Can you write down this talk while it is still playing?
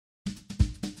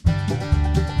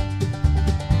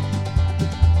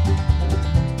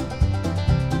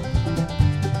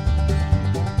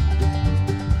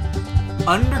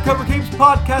Undercover Capes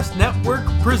Podcast Network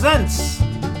presents...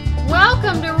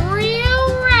 Welcome to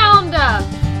Real Roundup!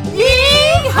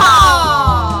 Yeehaw!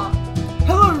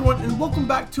 Hello everyone, and welcome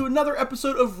back to another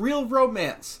episode of Real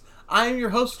Romance. I am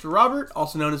your host, Robert,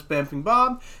 also known as Bamping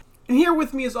Bob, and here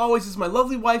with me as always is my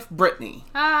lovely wife, Brittany.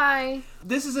 Hi!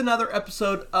 This is another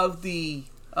episode of the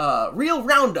Real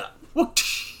Roundup.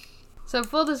 So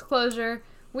full disclosure,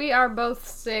 we are both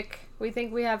sick. We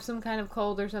think we have some kind of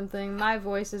cold or something. My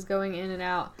voice is going in and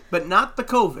out. But not the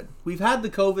COVID. We've had the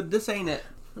COVID, this ain't it.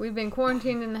 We've been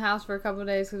quarantined in the house for a couple of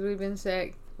days because we've been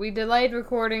sick. We delayed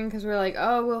recording because we're like,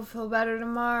 oh, we'll feel better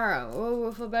tomorrow. Oh,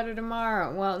 we'll feel better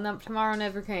tomorrow. Well, no, tomorrow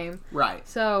never came. Right.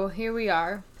 So, here we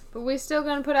are. But we're still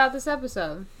going to put out this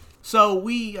episode. So,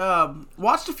 we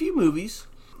watched a few movies.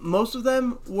 Most of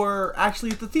them were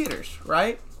actually at the theaters,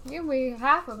 right? Yeah,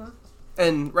 half of them.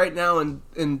 And right now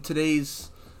in today's...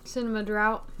 cinema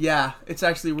drought. Yeah, it's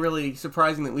actually really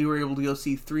surprising that we were able to go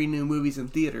see 3 new movies in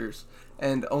theaters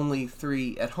and only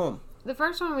 3 at home. The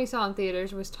first one we saw in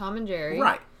theaters was Tom and Jerry.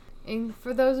 Right. And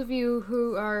for those of you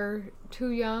who are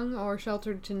too young or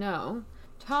sheltered to know,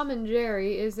 Tom and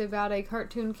Jerry is about a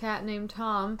cartoon cat named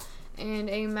Tom and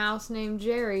a mouse named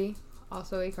Jerry,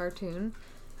 also a cartoon,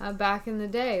 back in the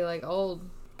day, like old.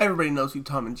 Everybody knows who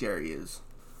Tom and Jerry is.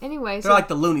 Anyway, They're like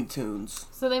the Looney Tunes.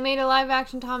 So they made a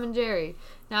live-action Tom and Jerry.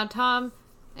 Now, Tom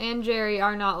and Jerry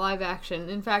are not live-action.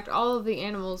 In fact, all of the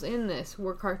animals in this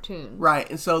were cartoons. Right,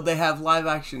 and so they have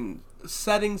live-action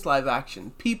settings,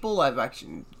 live-action people,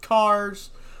 live-action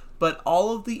cars, but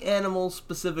all of the animals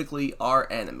specifically are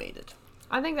animated.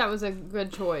 I think that was a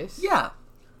good choice. Yeah,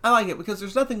 I like it because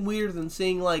there's nothing weirder than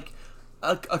seeing like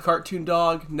a cartoon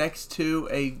dog next to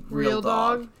a real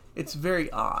dog. It's very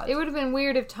odd. It would have been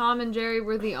weird if Tom and Jerry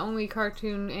were the only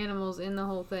cartoon animals in the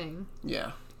whole thing.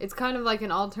 Yeah. It's kind of like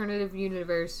an alternative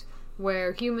universe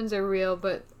where humans are real,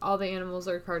 but all the animals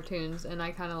are cartoons, and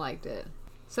I kind of liked it.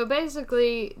 So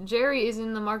basically, Jerry is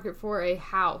in the market for a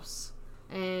house,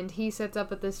 and he sets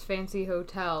up at this fancy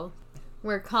hotel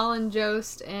where Colin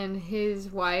Jost and his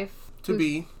wife...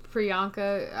 To-be.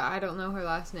 Priyanka, I don't know her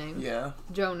last name. Yeah.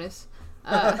 Jonas.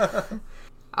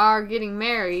 Are getting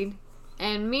married.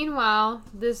 And meanwhile,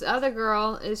 this other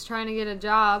girl is trying to get a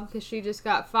job because she just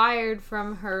got fired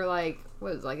from her, like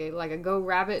a Go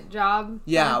Rabbit job.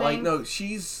 Yeah, like, no,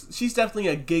 she's definitely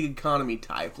a gig economy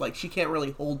type. Like, she can't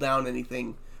really hold down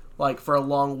anything, like, for a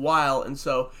long while. And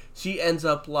so she ends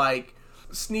up, like,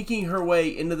 sneaking her way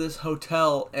into this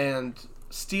hotel and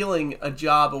stealing a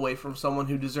job away from someone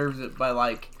who deserves it by,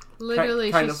 like...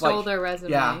 Literally, she stole their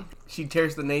resume. Yeah, she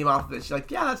tears the name off of it. She's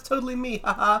like, yeah, that's totally me,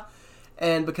 haha.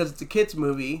 And because it's a kid's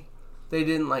movie, they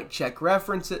didn't, like, check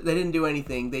references. They didn't do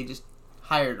anything. They just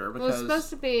hired her because... Well, it's supposed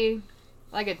to be,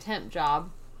 like, a temp job.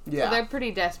 Yeah. So they're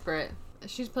pretty desperate.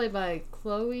 She's played by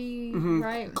Chloe,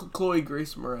 right? Chloe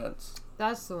Grace Moretz.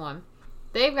 That's the one.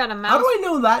 They've got a mouse... How do I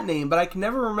know that name, but I can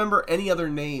never remember any other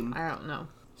name? I don't know.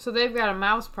 So they've got a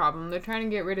mouse problem. They're trying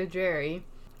to get rid of Jerry.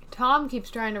 Tom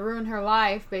keeps trying to ruin her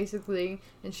life, basically.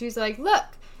 And she's like, look,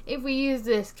 if we use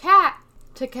this cat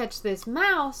to catch this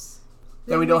mouse...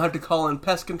 Then we don't have to call in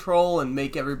pest control and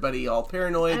make everybody all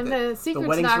paranoid. And the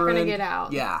secret's not going to get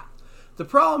out. Yeah. The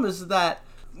problem is that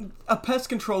a pest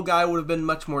control guy would have been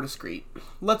much more discreet.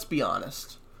 Let's be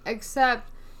honest. Except,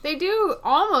 they do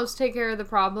almost take care of the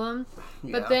problem.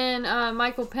 Yeah. But then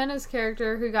Michael Pena's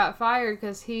character, who got fired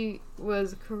because he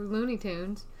was Looney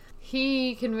Tunes,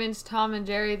 he convinced Tom and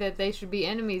Jerry that they should be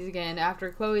enemies again after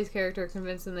Chloe's character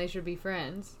convinced them they should be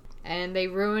friends. And they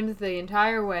ruined the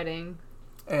entire wedding.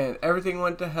 And everything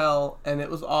went to hell, and it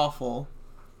was awful.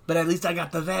 But at least I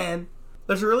got the van.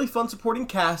 There's a really fun supporting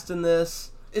cast in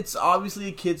this. It's obviously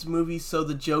a kid's movie, so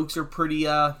the jokes are pretty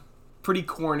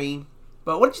corny.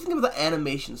 But what did you think of the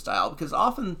animation style? Because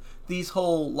often these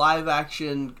whole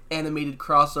live-action animated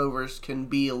crossovers can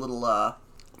be a little,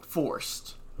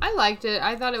 forced. I liked it.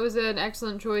 I thought it was an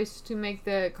excellent choice to make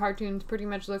the cartoons pretty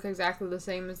much look exactly the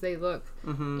same as they look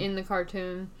in the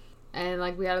cartoon. And,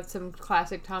 like, we had some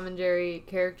classic Tom and Jerry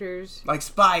characters. Like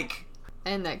Spike.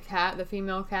 And that cat, the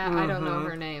female cat. I don't know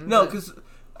her name. No, because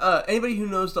anybody who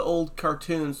knows the old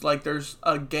cartoons, like, there's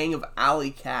a gang of alley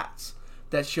cats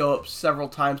that show up several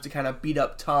times to kind of beat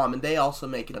up Tom, and they also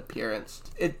make an appearance.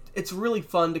 It's really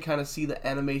fun to kind of see the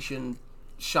animation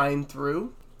shine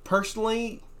through.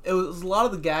 Personally, it was a lot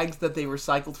of the gags that they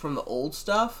recycled from the old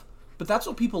stuff. But that's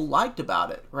what people liked about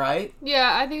it, right?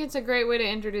 Yeah, I think it's a great way to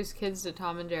introduce kids to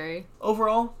Tom and Jerry.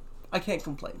 Overall, I can't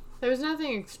complain. There was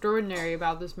nothing extraordinary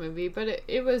about this movie, but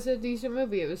it was a decent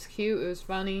movie. It was cute. It was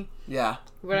funny. Yeah.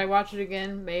 Would I watch it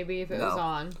again? Maybe, if it was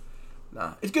on.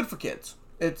 Nah, it's good for kids.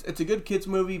 It's a good kids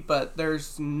movie, but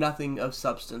there's nothing of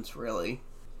substance really.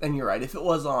 And you're right. If it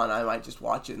was on, I might just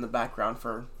watch it in the background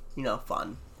for,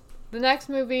 fun. The next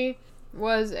movie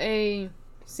was a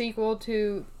sequel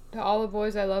to All the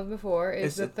Boys I Loved Before.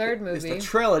 It's the third movie. It's the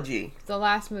trilogy. It's the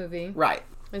last movie. Right.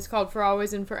 It's called For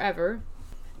Always and Forever.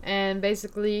 And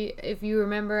basically, if you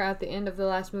remember at the end of the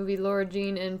last movie, Laura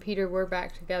Jean and Peter were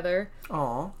back together.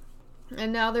 Aww.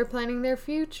 And now they're planning their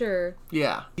future.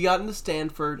 Yeah. She got into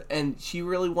Stanford, and she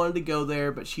really wanted to go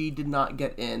there, but she did not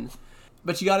get in.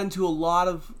 But she got into a lot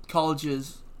of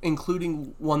colleges,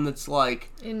 including one that's like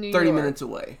in New 30 York. minutes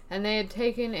away. And they had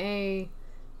taken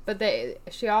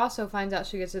she also finds out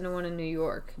she gets into one in New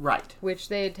York. Right. Which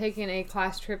they had taken a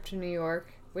class trip to New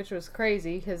York, which was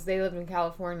crazy because they lived in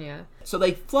California. So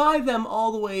they fly them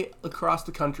all the way across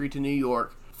the country to New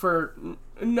York for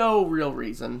no real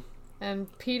reason.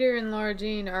 And Peter and Laura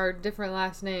Jean are different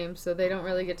last names, so they don't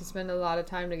really get to spend a lot of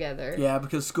time together. Yeah,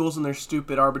 because schools and their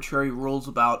stupid arbitrary rules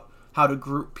about how to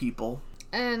group people.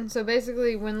 And so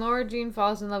basically, when Laura Jean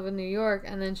falls in love with New York,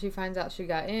 and then she finds out she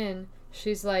got in,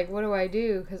 she's like, what do I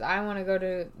do? Because I want to go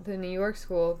to the New York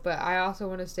school, but I also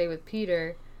want to stay with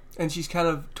Peter. And she's kind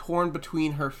of torn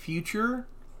between her future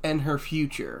and her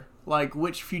future. Like,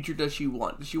 which future does she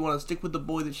want? Does she want to stick with the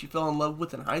boy that she fell in love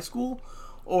with in high school?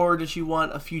 Or does she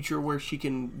want a future where she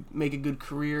can make a good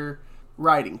career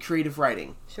writing, creative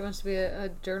writing? She wants to be a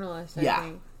journalist, I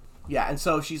think. Yeah, and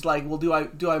so she's like, well,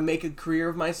 do I make a career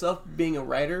of myself being a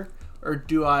writer? Or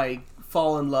do I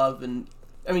fall in love and...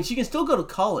 I mean, she can still go to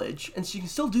college, and she can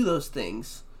still do those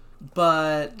things,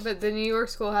 but the New York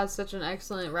school has such an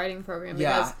excellent writing program.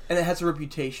 Yeah, and it has a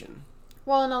reputation.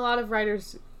 Well, and a lot of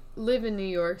writers live in New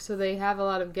York, so they have a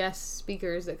lot of guest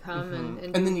speakers that come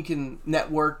and then you can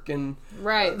network and...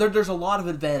 Right. There's a lot of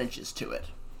advantages to it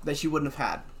that she wouldn't have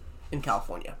had in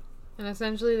California. And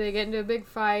essentially they get into a big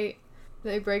fight.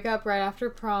 They break up right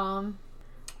after prom,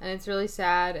 and it's really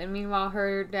sad. And meanwhile,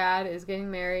 her dad is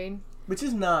getting married. Which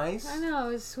is nice. I know,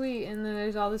 it's sweet. And then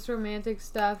there's all this romantic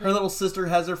stuff. Her little sister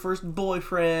has her first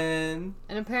boyfriend.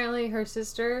 And apparently her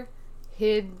sister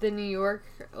hid the New York,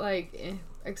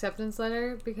 acceptance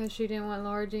letter because she didn't want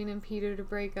Laura Jean and Peter to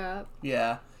break up.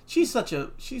 Yeah. She's such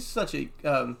a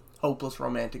hopeless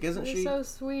romantic, isn't she? It's so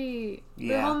sweet.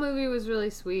 Yeah. The whole movie was really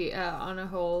sweet on a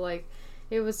whole.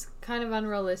 It was kind of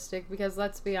unrealistic because,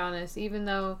 let's be honest, even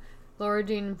though Laura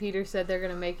Jean and Peter said they're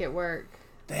going to make it work,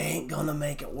 they ain't gonna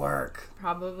make it work.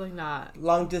 Probably not.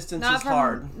 Long distance is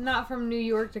hard. Not from New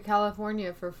York to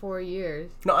California for 4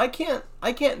 years. No, I can't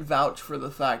vouch for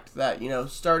the fact that,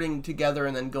 starting together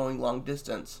and then going long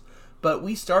distance. But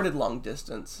we started long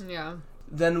distance. Yeah.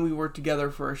 Then we were together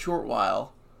for a short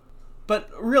while. But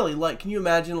really, can you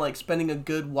imagine, spending a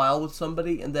good while with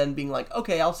somebody and then being like,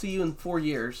 okay, I'll see you in 4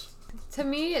 years? To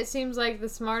me, it seems like the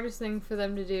smartest thing for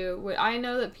them to do. I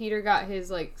know that Peter got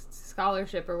his,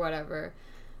 scholarship or whatever.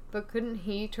 But couldn't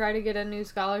he try to get a new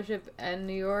scholarship in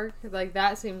New York?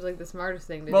 That seems like the smartest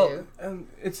thing to do. Well,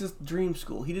 it's his dream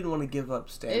school. He didn't want to give up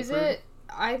Stanford. Is it?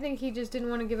 I think he just didn't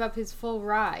want to give up his full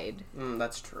ride.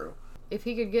 That's true. If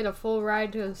he could get a full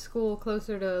ride to a school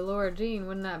closer to Laura Jean,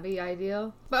 wouldn't that be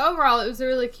ideal? But overall, it was a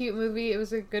really cute movie. It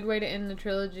was a good way to end the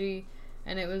trilogy,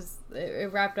 and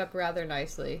it wrapped up rather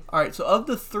nicely. Alright, so of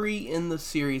the 3 in the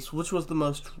series, which was the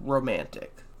most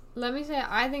romantic? Let me say,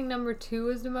 I think number 2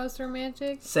 was the most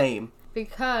romantic. Same.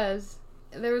 Because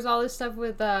there was all this stuff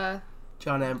with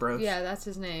John Ambrose. Yeah, that's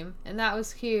his name. And that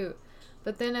was cute.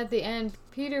 But then at the end,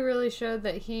 Peter really showed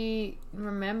that he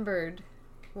remembered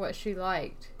what she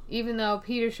liked. Even though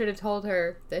Peter should have told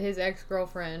her that his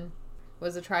ex-girlfriend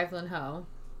was a trifling hoe.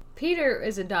 Peter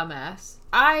is a dumbass.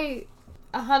 I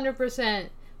 100%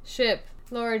 ship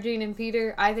Laura Jean and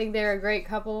Peter. I think they're a great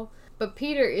couple. But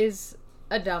Peter is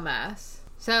a dumbass.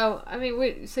 So,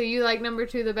 so you like number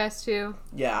 2 the best too?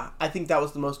 Yeah, I think that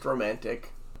was the most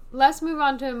romantic. Let's move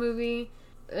on to a movie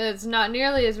that's not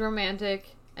nearly as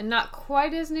romantic and not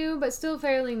quite as new, but still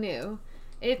fairly new.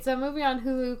 It's a movie on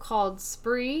Hulu called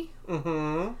Spree.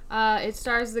 Mm-hmm. It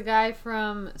stars the guy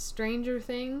from Stranger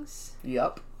Things.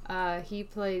 Yep. He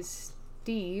plays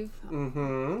Steve.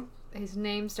 Mm-hmm. His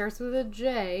name starts with a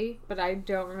J, but I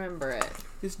don't remember it.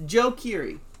 It's Joe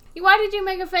Keery. Why did you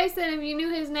make a face then if you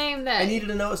knew his name then? I needed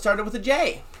to know it started with a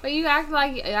J. But you act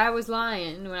like I was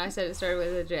lying when I said it started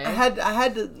with a J. I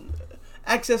had to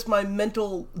access my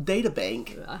mental data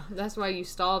bank. That's why you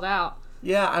stalled out.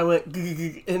 Yeah, I went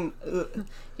and...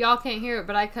 Y'all can't hear it,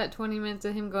 but I cut 20 minutes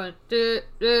of him going... Duh,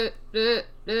 duh, duh,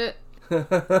 duh.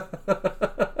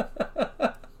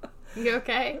 You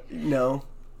okay? No.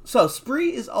 So,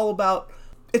 Spree is all about...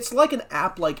 It's like an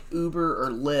app like Uber or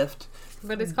Lyft.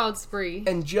 But it's called Spree.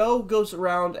 And Joe goes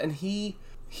around and he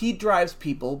he drives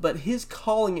people, but his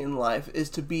calling in life is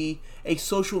to be a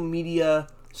social media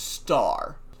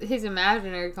star. His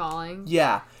imaginary calling.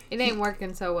 Yeah. It ain't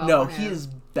working so well. No, for him. he is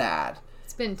bad.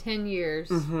 It's been 10 years.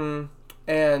 Mm-hmm.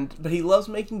 But he loves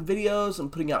making videos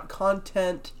and putting out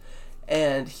content,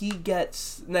 and he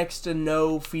gets next to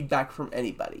no feedback from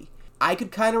anybody. I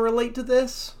could kind of relate to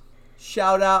this.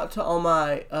 Shout out to all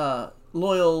my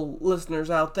loyal listeners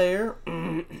out there.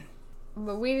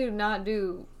 But we do not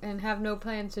do and have no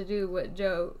plans to do what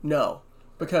Joe... No,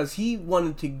 because he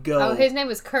wanted to go... Oh, his name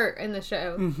was Kurt in the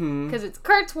show. Mm-hmm. Because it's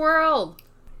Kurt's World.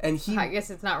 And he... I guess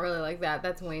it's not really like that.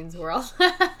 That's Wayne's World.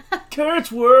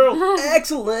 Kurt's World!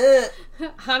 Excellent!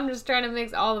 I'm just trying to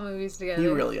mix all the movies together.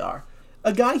 You really are.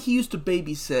 A guy he used to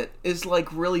babysit is,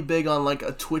 like, really big on, like,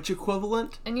 a Twitch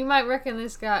equivalent. And you might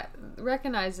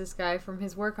recognize this guy from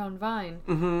his work on Vine.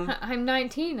 Mm-hmm. I'm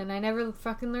 19 and I never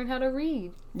fucking learned how to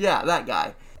read. Yeah, that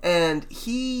guy. And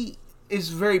he is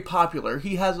very popular.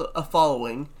 He has a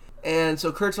following. And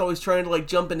so Kurt's always trying to, like,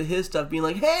 jump into his stuff, being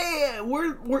like, hey,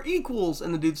 we're equals.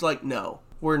 And the dude's like, no,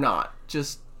 we're not.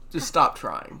 Just stop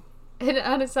trying. And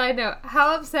on a side note,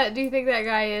 how upset do you think that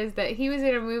guy is that he was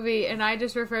in a movie and I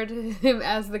just referred to him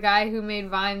as the guy who made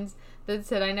Vines that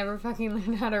said I never fucking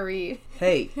learned how to read?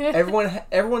 Hey,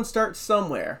 everyone starts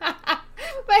somewhere.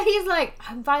 But he's like,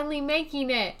 I'm finally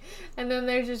making it. And then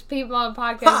there's just people on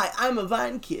podcasts. Hi, I'm a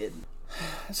Vine kid.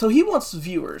 So he wants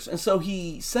viewers, and so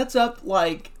he sets up,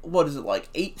 like,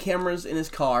 8 cameras in his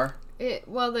car.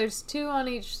 Well, there's 2 on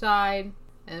each side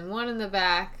and 1 in the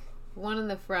back. 1 in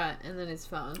the front, and then his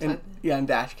phone. So and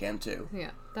dash cam too.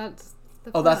 Yeah, that's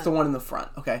the front. That's the one in the front.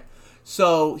 Okay.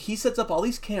 So he sets up all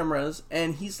these cameras,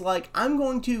 and he's like, I'm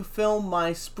going to film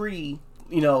my spree,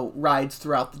 rides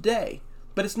throughout the day.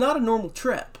 But it's not a normal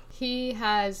trip. He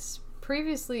has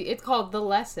previously, it's called The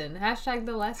Lesson.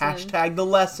 #The Lesson. #The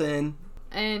Lesson.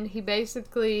 And he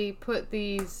basically put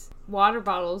these water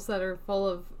bottles that are full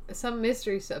of some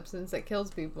mystery substance that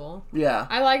kills people. Yeah.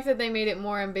 I like that they made it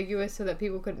more ambiguous so that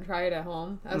people couldn't try it at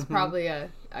home. That was probably a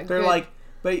They're good...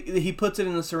 but he puts it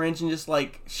in the syringe and just,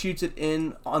 like, shoots it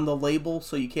in on the label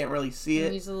so you can't really see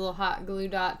it. Use a little hot glue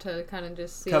dot to kind of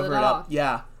just seal Cover it off.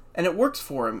 Yeah. And it works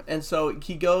for him. And so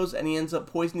he goes and he ends up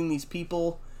poisoning these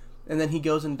people. And then he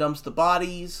goes and dumps the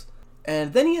bodies.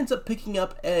 And then he ends up picking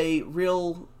up a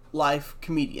real life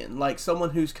comedian, like someone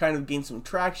who's kind of gained some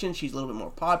traction. She's a little bit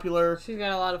more popular. She's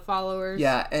got a lot of followers.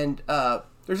 Yeah, and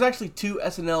there's actually 2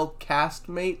 SNL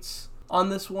castmates on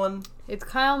this one. It's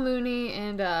Kyle Mooney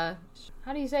and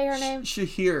how do you say her name?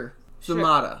 Shahir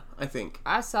Zamata, I think.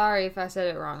 I'm sorry if I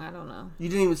said it wrong. I don't know. You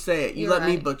didn't even say it. You You're let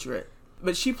me right. butcher it.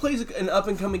 But she plays an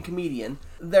up-and-coming comedian.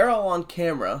 They're all on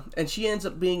camera, and she ends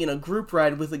up being in a group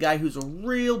ride with a guy who's a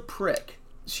real prick.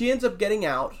 She ends up getting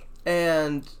out,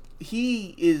 and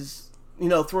he is,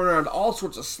 throwing around all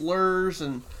sorts of slurs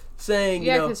and saying,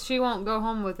 Yeah, because she won't go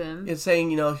home with him. And saying,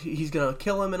 he's going to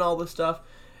kill him and all this stuff.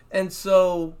 And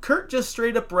so Kurt just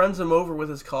straight up runs him over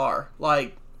with his car.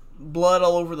 Like, blood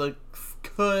all over the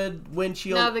hood,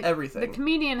 windshield, everything. The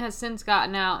comedian has since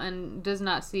gotten out and does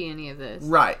not see any of this.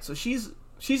 Right, so she's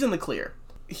in the clear.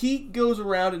 He goes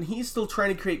around and he's still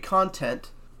trying to create content,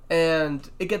 and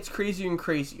it gets crazier and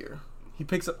crazier. He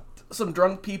picks up some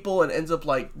drunk people and ends up,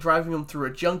 like, driving them through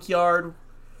a junkyard.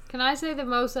 Can I say the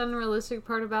most unrealistic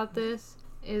part about this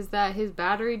is that his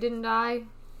battery didn't die?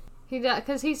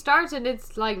 Because he starts and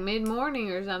it's like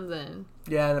mid-morning or something.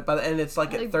 Yeah, and by the end it's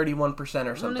like at 31%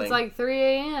 or something. When it's like 3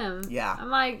 a.m. Yeah. I'm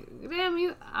like, damn,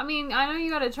 I know you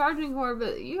got a charging cord,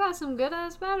 but you got some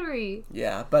good-ass battery.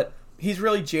 Yeah, but he's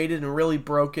really jaded and really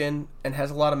broken and has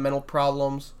a lot of mental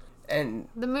problems. And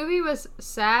the movie was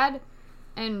sad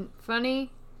and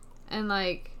funny and,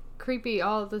 like, creepy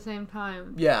all at the same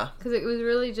time. Yeah. Because it was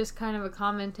really just kind of a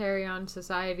commentary on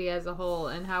society as a whole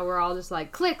and how we're all just,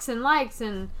 like, clicks and likes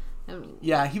and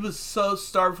yeah, he was so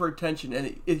starved for attention,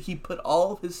 and he put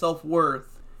all of his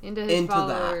self-worth into his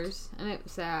followers, and it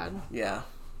was sad. Yeah.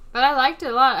 But I liked it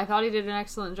a lot. I thought he did an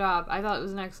excellent job. I thought it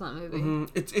was an excellent movie. Mm-hmm.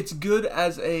 It's good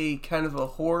as a kind of a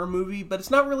horror movie, but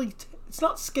it's not really... it's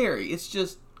not scary. It's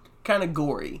just kind of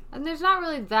gory. And there's not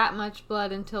really that much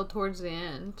blood until towards the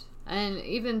end. And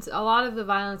even a lot of the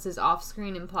violence is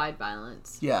off-screen implied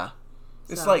violence. Yeah.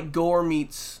 It's like gore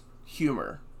meets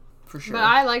humor. For sure. But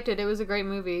I liked it. It was a great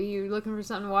movie. You're looking for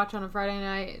something to watch on a Friday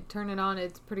night, turn it on.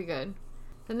 It's pretty good.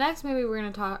 The next movie we're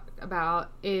going to talk about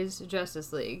is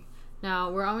Justice League. Now,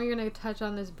 we're only going to touch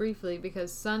on this briefly because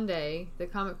Sunday, the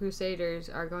Comic Crusaders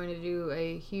are going to do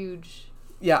a huge...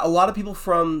 Yeah, a lot of people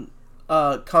from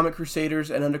Comic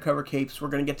Crusaders and Undercover Capes were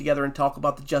going to get together and talk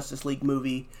about the Justice League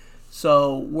movie.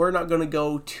 So we're not going to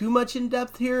go too much in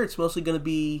depth here. It's mostly going to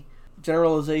be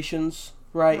generalizations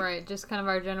Right. Right, just kind of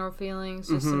our general feelings,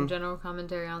 just some general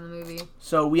commentary on the movie.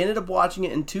 So we ended up watching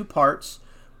it in 2 parts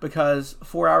because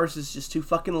 4 hours is just too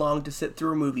fucking long to sit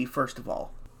through a movie, first of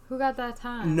all. Who got that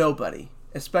time? Nobody.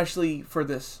 Especially for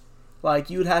this. Like,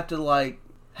 you would have to, like,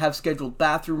 have scheduled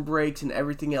bathroom breaks and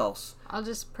everything else. I'll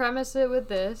just premise it with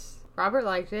this. Robert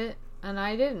liked it, and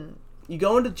I didn't. You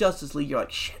go into Justice League, you're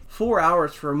like, shit, 4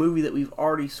 hours for a movie that we've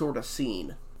already sort of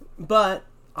seen. But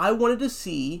I wanted to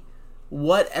see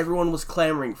what everyone was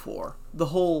clamoring for. The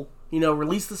whole,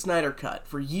 release the Snyder Cut.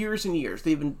 For years and years.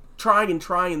 They've been trying,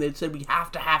 and they'd said we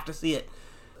have to see it.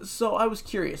 So I was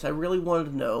curious. I really wanted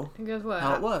to know guess what?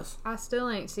 how it was. I still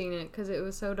ain't seen it because it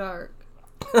was so dark.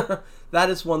 That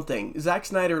is one thing. Zack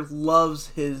Snyder loves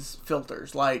his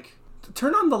filters. Like,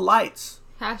 turn on the lights.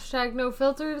 Hashtag no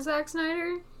filter to Zack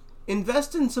Snyder?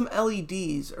 Invest in some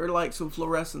LEDs or like some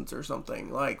fluorescence or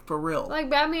something. Like, for real. Like,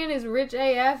 Batman is rich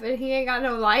AF and he ain't got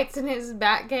no lights in his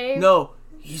Batcave? No,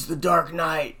 he's the Dark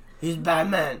Knight. He's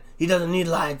Batman. He doesn't need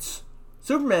lights.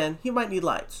 Superman, he might need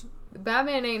lights.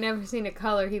 Batman ain't never seen a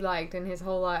color he liked in his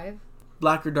whole life.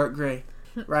 Black or dark gray.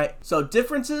 Right? So,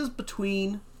 differences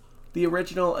between the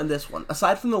original and this one,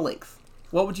 aside from the length.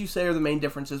 What would you say are the main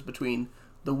differences between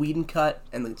the Whedon cut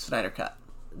and the Snyder cut?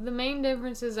 The main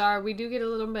differences are we do get a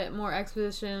little bit more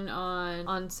exposition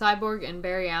on Cyborg and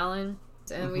Barry Allen.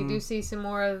 And we do see some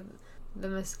more of the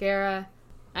mascara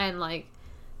and, like,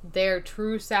 their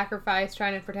true sacrifice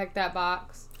trying to protect that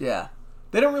box. Yeah.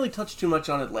 They don't really touch too much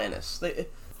on Atlantis.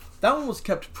 That one was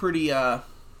kept pretty,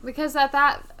 Because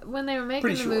when they were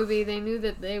making the movie, they knew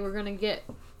that they were going to get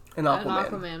an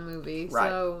Aquaman movie. Right.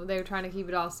 So they were trying to keep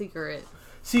it all secret.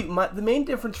 See, the main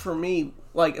difference for me,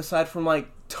 like, aside from, like,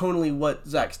 tonally what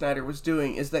Zack Snyder was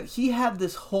doing, is that he had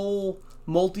this whole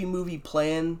multi-movie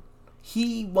plan.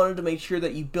 He wanted to make sure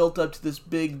that you built up to this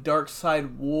big dark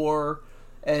side war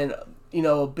and,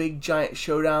 a big giant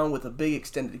showdown with a big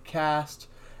extended cast.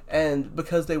 And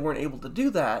because they weren't able to do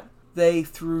that, they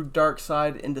threw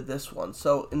Darkseid into this one.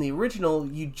 So in the original,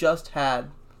 you just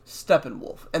had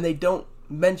Steppenwolf, and they don't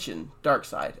mention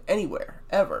Darkseid anywhere,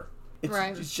 ever.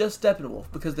 It's just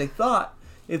Steppenwolf, because they thought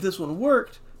if this one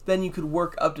worked, then you could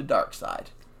work up to Darkseid.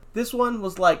 This one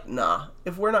was like, nah,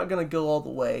 if we're not going to go all the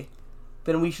way,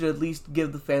 then we should at least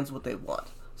give the fans what they want.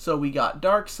 So we got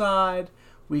Darkseid,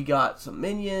 we got some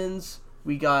minions,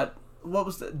 we got, what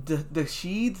was the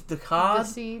Seed? The Cod? The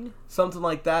Seed. Something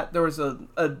like that. There was a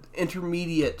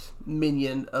intermediate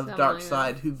minion of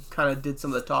Darkseid who kind of did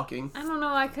some of the talking. I don't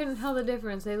know, I couldn't tell the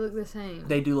difference. They look the same.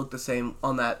 They do look the same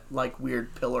on that, like,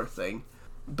 weird pillar thing.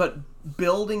 But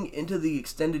building into the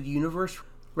extended universe,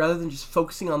 rather than just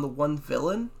focusing on the one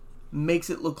villain,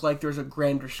 makes it look like there's a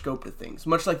grander scope to things.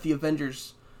 Much like the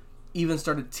Avengers even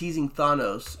started teasing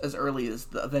Thanos as early as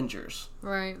the Avengers.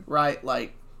 Right. Right?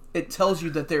 Like, it tells you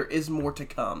that there is more to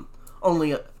come.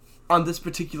 Only on this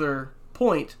particular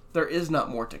point, there is not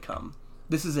more to come.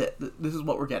 This is it. This is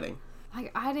what we're getting.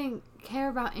 Like, I didn't care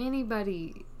about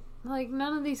anybody. Like,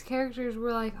 none of these characters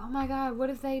were like, oh my god, what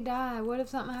if they die? What if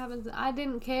something happens? I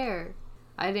didn't care.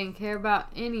 I didn't care about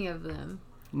any of them.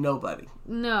 Nobody.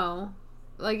 No.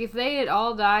 Like, if they had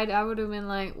all died, I would have been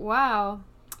like, wow,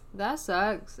 that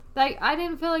sucks. Like, I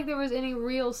didn't feel like there was any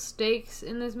real stakes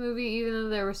in this movie, even though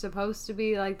there were supposed to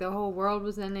be. Like, the whole world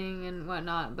was ending and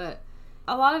whatnot. But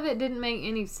a lot of it didn't make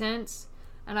any sense.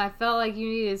 And I felt like you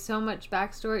needed so much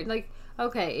backstory. Like,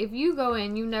 okay, if you go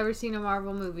in, you've never seen a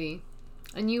Marvel movie,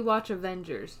 and you watch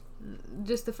Avengers,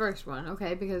 just the first one,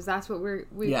 okay? Because that's what we're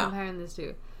comparing this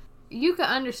to. You can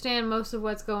understand most of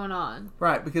what's going on.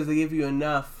 Right, because they give you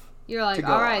enough. You're like,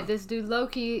 all right, this dude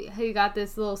Loki, he got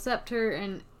this little scepter,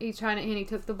 and he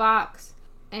took the box,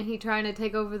 and he trying to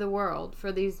take over the world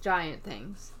for these giant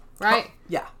things, right? Oh,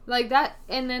 yeah. Like that,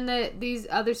 and then these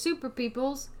other super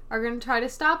peoples are going to try to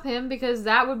stop him because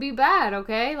that would be bad,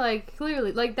 okay? Like,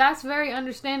 clearly. Like, that's very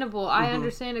understandable. Mm-hmm. I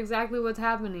understand exactly what's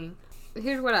happening.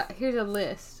 Here's a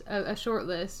list, a short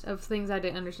list of things I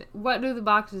didn't understand. What do the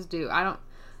boxes do?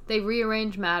 They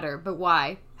rearrange matter, but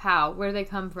why? How? Where do they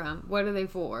come from? What are they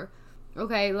for?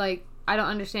 Okay, like, I don't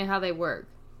understand how they work.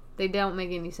 They don't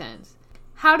make any sense.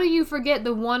 How do you forget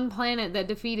the one planet that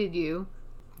defeated you?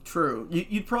 True.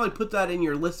 You'd probably put that in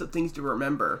your list of things to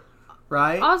remember,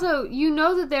 right? Also, you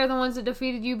know that they're the ones that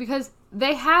defeated you because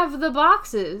they have the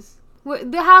boxes.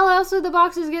 How else would the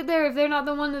boxes get there if they're not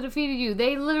the one that defeated you?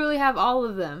 They literally have all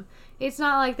of them. It's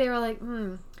not like they were like,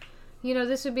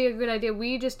 this would be a good idea.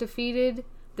 We just defeated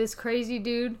this crazy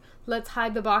dude. Let's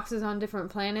hide the boxes on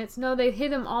different planets. No, they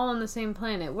hid them all on the same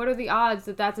planet. What are the odds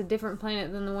that that's a different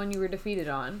planet than the one you were defeated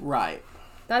on? Right.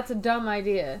 That's a dumb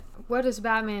idea. What does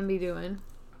Batman be doing?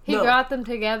 He got them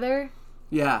together.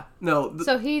 Yeah, no.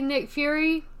 So he Nick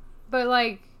Fury, but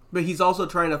like... But he's also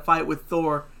trying to fight with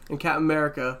Thor and Captain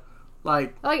America.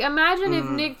 Like imagine if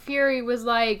Nick Fury was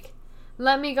like,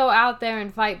 let me go out there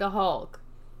and fight the Hulk.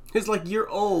 It's like, you're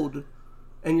old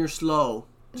and you're slow.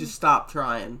 Just stop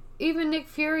trying. Even Nick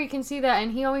Fury can see that,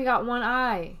 and he only got one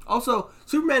eye. Also,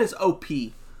 Superman is OP,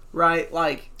 right?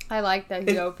 Like, I like that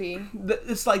he's OP.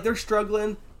 It's like they're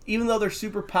struggling, even though they're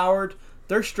super powered,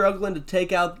 they're struggling to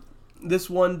take out this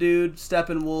one dude,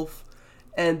 Steppenwolf,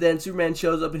 and then Superman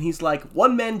shows up and he's like,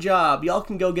 one-man job, y'all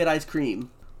can go get ice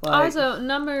cream. Like, also,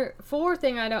 number 4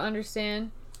 thing I don't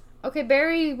understand. Okay,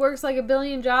 Barry works like a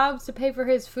billion jobs to pay for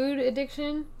his food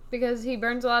addiction because he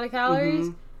burns a lot of calories.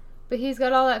 Mm-hmm. But he's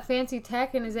got all that fancy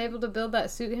tech and is able to build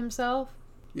that suit himself.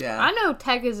 Yeah. I know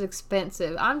tech is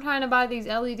expensive. I'm trying to buy these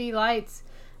LED lights,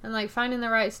 and like finding the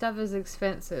right stuff is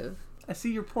expensive. I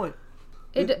see your point.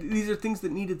 These are things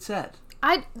that needed said.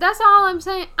 That's all I'm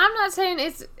saying. I'm not saying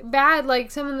it's bad,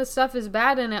 like some of the stuff is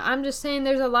bad in it. I'm just saying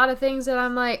there's a lot of things that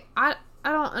I'm like, I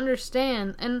don't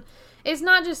understand. And it's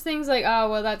not just things like, oh,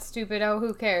 well, that's stupid. Oh,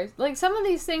 who cares? Like, some of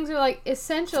these things are like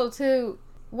essential to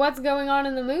what's going on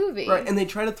in the movie. Right, and they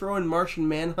try to throw in Martian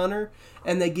Manhunter,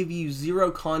 and they give you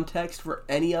zero context for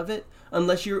any of it.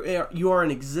 Unless you are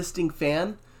an existing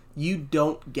fan, you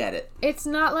don't get it. It's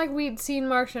not like we'd seen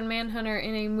Martian Manhunter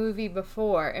in a movie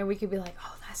before, and we could be like,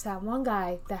 oh, that's that one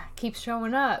guy that keeps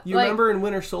showing up. You remember in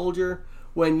Winter Soldier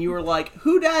when you were like,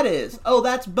 who that is? Oh,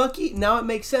 that's Bucky? Now it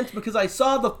makes sense because I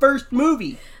saw the first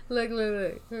movie. Look.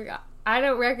 I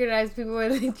don't recognize people when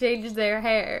they change their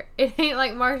hair. It ain't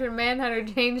like Martian Manhunter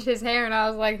changed his hair and I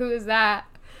was like, who is that?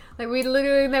 Like, we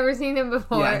literally never seen him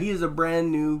before. Yeah, he is a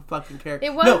brand new fucking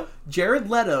character. No, Jared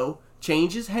Leto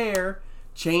changed his hair,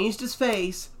 changed his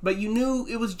face, but you knew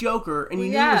it was Joker and you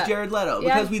knew it was Jared Leto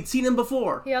because we'd seen him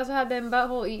before. He also had them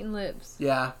butthole-eating lips.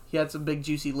 Yeah, he had some big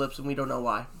juicy lips and we don't know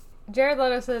why. Jared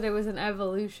Leto said it was an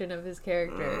evolution of his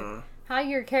character. How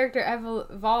your character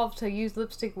evolved to use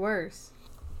lipstick worse.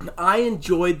 I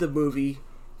enjoyed the movie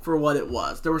for what it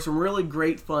was. There were some really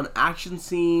great fun action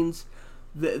scenes.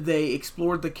 They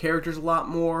explored the characters a lot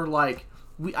more. Like,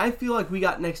 I feel like we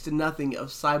got next to nothing of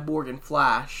Cyborg and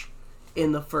Flash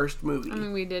in the first movie. I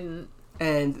mean, we didn't.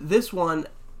 And this one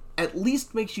at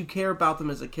least makes you care about them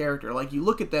as a character. Like, you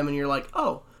look at them and you're like,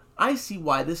 oh, I see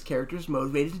why this character is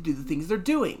motivated to do the things they're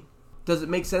doing. Does it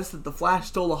make sense that the Flash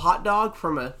stole a hot dog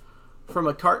from a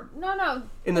cart? No.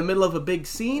 In the middle of a big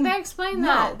scene? They explained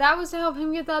that. That was to help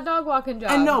him get that dog walking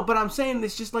job. I know, but I'm saying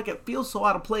it's just like it feels so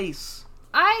out of place.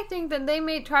 I think that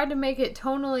they tried to make it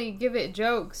tonally give it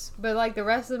jokes, but like the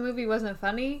rest of the movie wasn't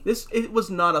funny. It was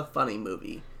not a funny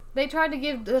movie. They tried to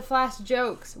give the Flash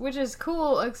jokes, which is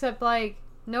cool, except like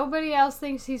nobody else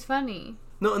thinks he's funny.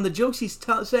 No, and the jokes he's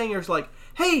saying are like,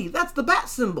 hey, that's the bat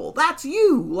symbol. That's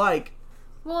you. Like,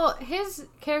 well, his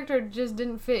character just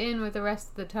didn't fit in with the rest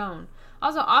of the tone.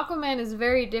 Also, Aquaman is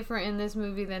very different in this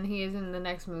movie than he is in the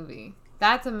next movie.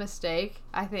 That's a mistake,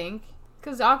 I think.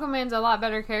 Because Aquaman's a lot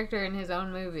better character in his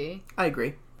own movie. I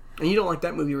agree. And you don't like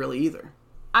that movie really either.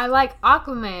 I like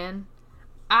Aquaman.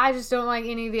 I just don't like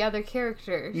any of the other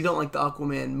characters. You don't like the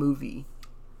Aquaman movie.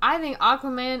 I think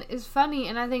Aquaman is funny,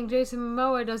 and I think Jason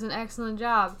Momoa does an excellent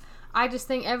job. I just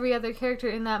think every other character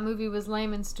in that movie was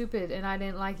lame and stupid, and I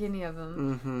didn't like any of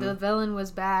them. Mm-hmm. The villain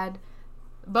was bad.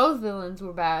 Both villains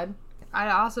were bad. I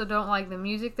also don't like the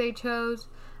music they chose.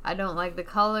 I don't like the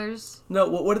colors. No,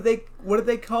 what did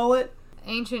they call it?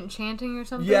 Ancient chanting or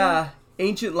something? Yeah,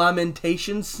 ancient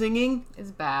lamentation singing.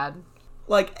 It's bad.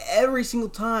 Like, every single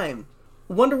time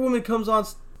Wonder Woman comes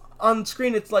on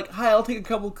screen, it's like, hi, I'll take a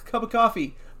cup of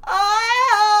coffee.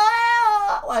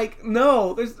 Like,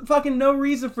 no, there's fucking no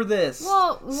reason for this.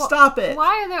 Well, stop it.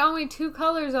 Why are there only 2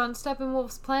 colors on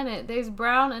Steppenwolf's planet? There's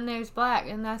brown and there's black,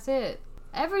 and that's it.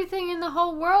 Everything in the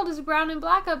whole world is brown and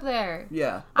black up there.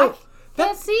 Yeah. I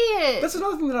can't see it. That's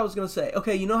another thing that I was going to say.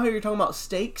 Okay, you know how you're talking about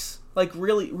stakes? Like,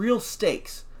 really, real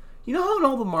stakes. You know how in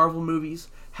all the Marvel movies,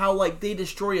 how, like, they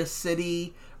destroy a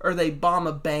city, or they bomb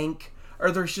a bank,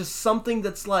 or there's just something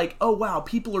that's like, oh, wow,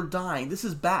 people are dying. This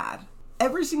is bad.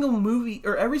 Every single movie,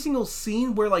 or every single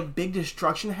scene where, like, big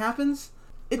destruction happens,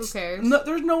 who cares?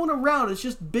 There's no one around. It's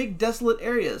just big, desolate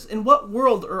areas. In what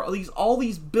world are all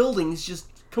these buildings just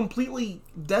completely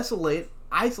desolate,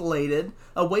 isolated,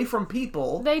 away from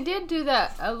people? They did do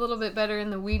that a little bit better in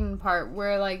the Whedon part,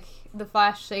 where, like, the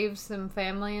Flash saves some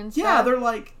family and stuff. Yeah, they're,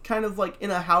 like, kind of, like,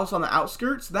 in a house on the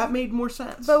outskirts. That made more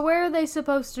sense. But where are they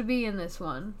supposed to be in this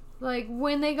one? Like,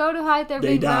 when they go to fight their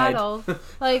big battle,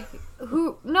 like,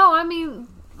 no, I mean,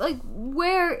 like,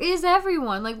 where is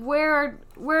everyone? Like, where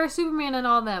are Superman and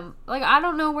all them? Like, I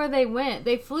don't know where they went.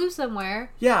 They flew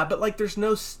somewhere. Yeah, but like, there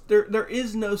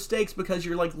is no stakes because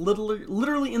you're like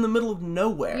literally in the middle of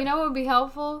nowhere. You know what would be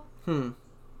helpful?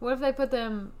 What if they put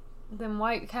them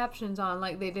white captions on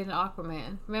like they did in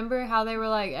Aquaman? Remember how they were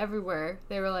like everywhere?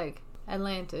 They were like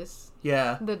Atlantis.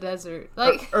 Yeah. The desert.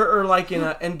 Like or like in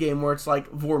Endgame where it's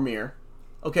like Vormir.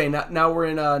 Okay, now we're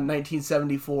in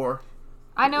 1974.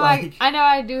 I know like,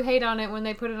 I do hate on it when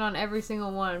they put it on every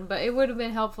single one, but it would have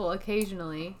been helpful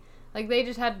occasionally. Like they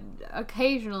just had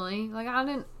occasionally. Like I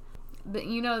didn't.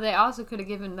 They also could have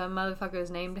given the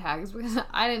motherfuckers name tags because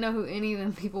I didn't know who any of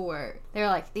them people were. They were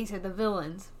like, these are the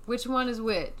villains. Which one is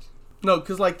which? No,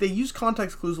 because like they use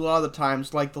context clues a lot of the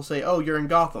times. Like they'll say, "Oh, you're in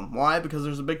Gotham." Why? Because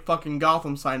there's a big fucking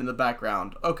Gotham sign in the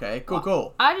background. Okay,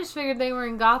 cool. I just figured they were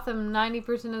in Gotham 90%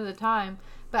 of the time.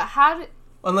 But how did?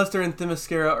 Unless they're in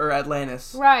Themyscira or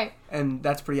Atlantis, right? And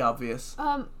that's pretty obvious.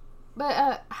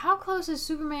 But how close is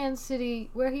Superman's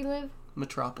city where he lived?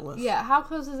 Metropolis. Yeah, how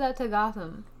close is that to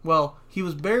Gotham? Well, he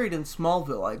was buried in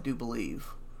Smallville, I do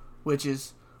believe, which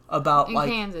is about in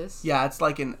Kansas. Yeah, it's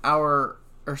like an hour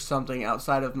or something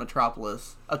outside of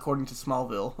Metropolis, according to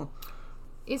Smallville.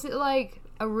 Is it like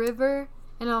a river,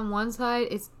 and on one side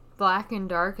it's black and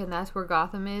dark, and that's where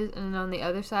Gotham is, and on the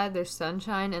other side there's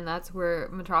sunshine, and that's where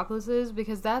Metropolis is?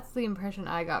 Because that's the impression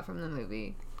I got from the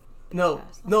movie. No,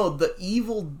 the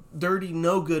evil, dirty,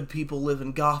 no-good people live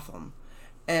in Gotham.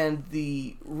 And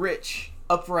the rich,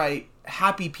 upright,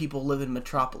 happy people live in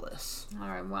Metropolis.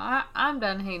 Alright, well, I'm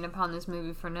done hating upon this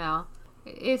movie for now.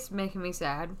 It's making me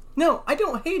sad. No, I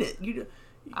don't hate it.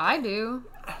 I do.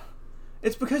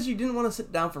 It's because you didn't want to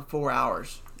sit down for 4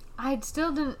 hours. I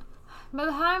still didn't... By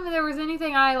the time there was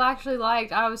anything I actually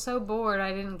liked, I was so bored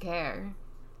I didn't care.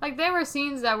 Like, there were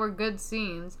scenes that were good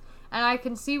scenes, and I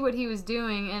can see what he was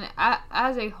doing, and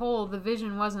as a whole, the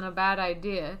vision wasn't a bad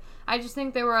idea. I just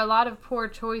think there were a lot of poor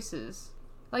choices.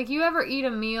 Like, you ever eat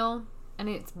a meal and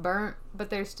it's burnt, but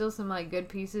there's still some, like, good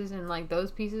pieces, and, like,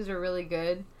 those pieces are really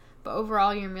good, but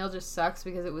overall your meal just sucks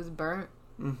because it was burnt?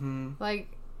 Mm-hmm.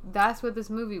 Like, that's what this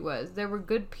movie was. There were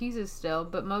good pieces still,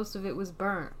 but most of it was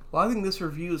burnt. Well, I think this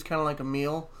review is kind of like a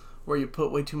meal where you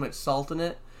put way too much salt in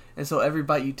it, and so every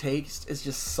bite you take is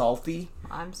just salty.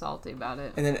 I'm salty about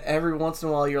it. And then every once in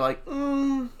a while you're like,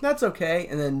 that's okay,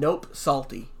 and then nope,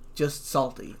 salty. Just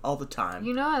salty all the time.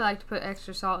 You know I like to put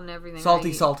extra salt in everything.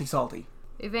 Salty.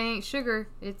 If it ain't sugar,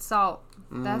 it's salt.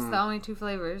 That's the only two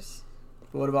flavors.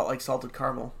 But what about like salted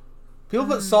caramel? People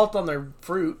put salt on their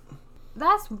fruit.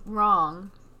 That's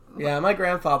wrong. Yeah, my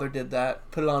grandfather did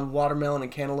that. Put it on watermelon and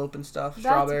cantaloupe and stuff.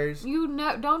 Strawberries.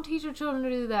 Don't teach your children to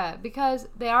do that because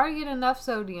they already get enough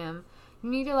sodium. You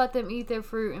need to let them eat their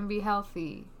fruit and be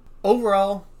healthy.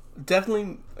 Overall,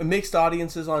 definitely mixed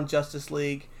audiences on Justice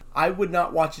League. I would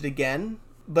not watch it again,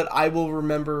 but I will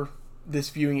remember this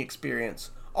viewing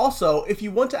experience. Also, if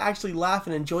you want to actually laugh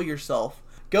and enjoy yourself,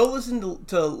 go listen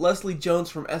to Leslie Jones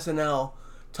from SNL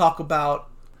talk about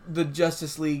the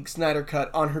Justice League Snyder Cut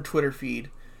on her Twitter feed.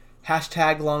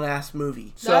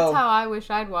 #LongAssMovie. So, that's how I wish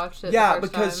I'd watched it. Yeah,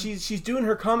 because she's doing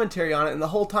her commentary on it, and the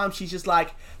whole time she's just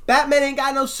like, Batman ain't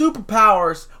got no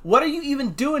superpowers. What are you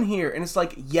even doing here? And it's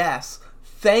like, yes,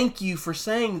 thank you for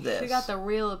saying this. She got the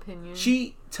real opinion.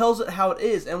 She tells it how it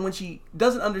is, and when she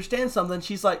doesn't understand something,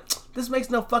 she's like, this makes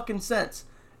no fucking sense.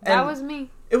 And that was me.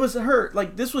 It was her.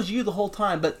 Like, this was you the whole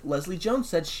time, but Leslie Jones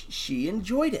said she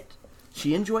enjoyed it.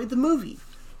 She enjoyed the movie.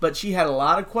 But she had a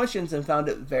lot of questions and found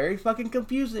it very fucking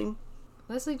confusing.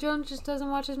 Leslie Jones just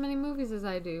doesn't watch as many movies as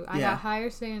I do. I got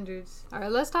higher standards.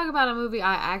 Alright, let's talk about a movie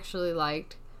I actually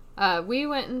liked. We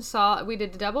went and we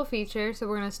did a double feature, so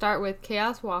we're going to start with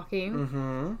Chaos Walking.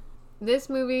 Mm-hmm. This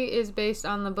movie is based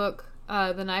on the book,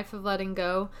 The Knife of Letting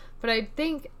Go, but I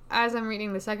think as I'm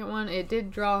reading the second one, it did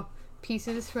draw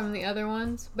pieces from the other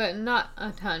ones, but not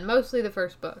a ton. Mostly the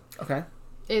first book. Okay.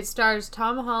 It stars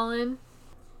Tom Holland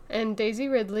and Daisy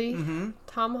Ridley. Mm-hmm.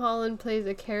 Tom Holland plays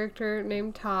a character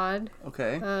named Todd.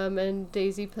 Okay. And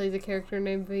Daisy plays a character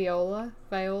named Viola,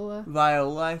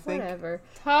 I think. Whatever.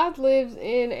 Todd lives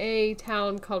in a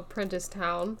town called Prentice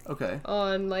Town. Okay.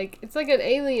 On, it's like an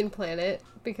alien planet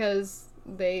because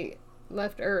they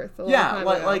left Earth a long time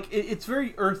ago. It's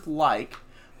very Earth-like.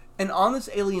 And on this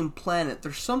alien planet,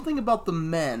 there's something about the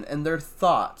men and their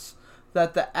thoughts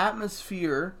that the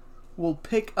atmosphere will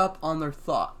pick up on their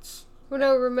thoughts. Well,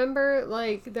 no, remember,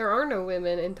 there are no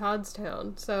women in Todd's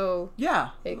town, so...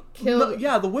 Yeah. It killed...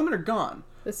 the women are gone.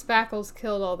 The Spackles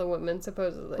killed all the women,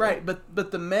 supposedly. Right,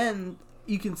 but the men,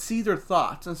 you can see their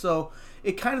thoughts, and so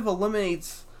it kind of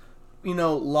eliminates,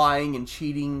 lying and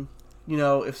cheating.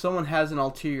 If someone has an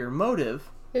ulterior motive,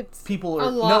 It's people a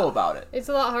lot- know about it. It's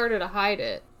a lot harder to hide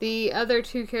it. The other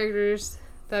two characters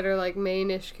that are like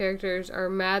mainish characters are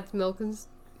Mads Milkins.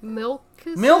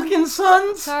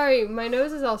 Milkinsons? Sorry, my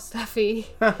nose is all stuffy.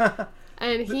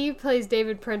 And he plays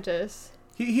David Prentice.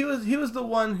 He was the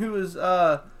one who was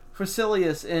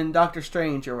Facilius in Doctor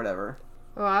Strange or whatever.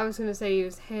 Oh, I was gonna say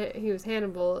he was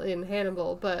Hannibal in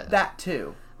Hannibal, but That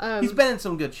too. He's been in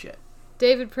some good shit.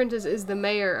 David Prentice is the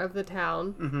mayor of the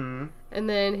town, Mm-hmm. and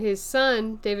then his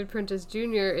son, David Prentice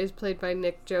Jr., is played by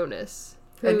Nick Jonas.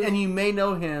 And you may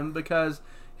know him because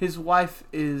his wife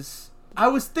is... I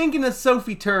was thinking of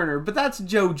Sophie Turner, but that's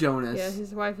Joe Jonas. Yeah,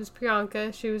 his wife is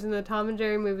Priyanka. She was in the Tom and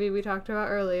Jerry movie we talked about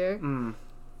earlier.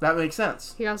 That makes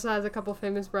sense. He also has a couple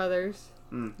famous brothers,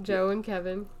 Joe and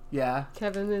Kevin. Yeah.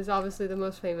 Kevin is obviously the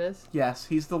most famous. Yes,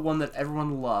 he's the one that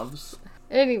everyone loves.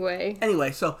 Anyway,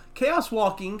 So Chaos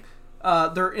Walking,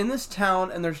 they're in this town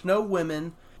and there's no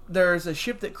women. There's a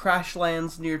ship that crash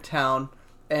lands near town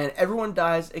and everyone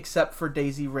dies except for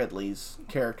Daisy Ridley's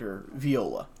character,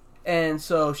 Viola. And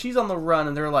so she's on the run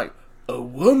and they're like, a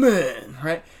woman,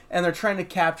 right? And they're trying to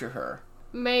capture her.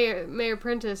 Mayor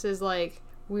Prentice is like,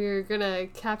 we're gonna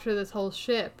capture this whole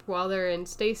ship while they're in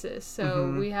stasis,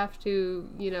 so we have to,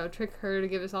 trick her to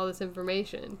give us all this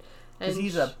information. Because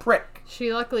he's a prick.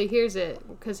 She luckily hears it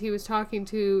because he was talking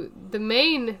to the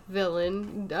main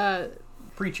villain,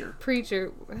 Preacher.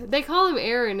 They call him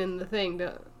Aaron in the thing,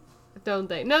 don't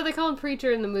they? No, they call him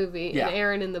Preacher in the movie and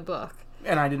Aaron in the book.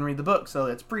 And I didn't read the book, so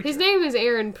it's Preacher. His name is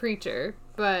Aaron Preacher,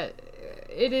 but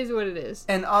it is what it is.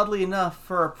 And oddly enough,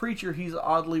 for a preacher, he's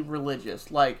oddly religious.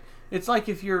 Like, it's like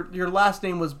if your last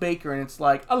name was Baker and it's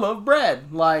like, I love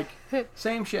bread. Like,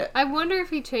 same shit. I wonder if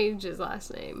he changed his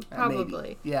last name. Probably.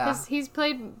 Maybe. Yeah. He's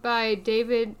played by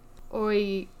David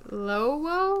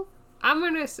Oyelowo. I'm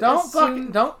gonna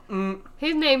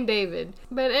his name David.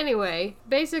 But anyway,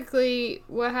 basically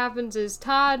what happens is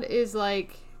Todd is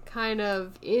like kind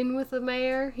of in with the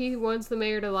mayor. He wants the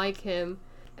mayor to like him.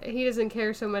 He doesn't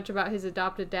care so much about his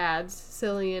adopted dads,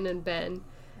 Cillian and Ben.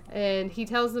 And he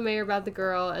tells the mayor about the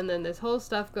girl, and then this whole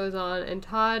stuff goes on, and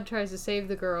Todd tries to save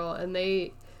the girl, and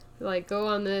they, go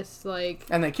on this,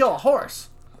 And they kill a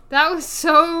horse. That was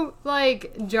so,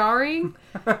 jarring,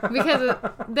 because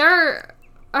there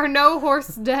are no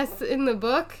horse deaths in the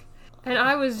book, and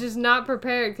I was just not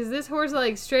prepared, because this horse,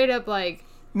 straight up,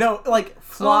 No,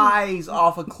 flies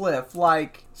off a cliff,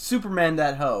 like Superman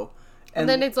that hoe. And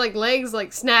then it's legs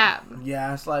snap.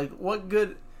 Yeah, it's what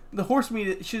good... The horse meat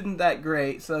isn't that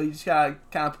great, so you just gotta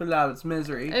kind of put it out of its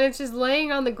misery. And it's just laying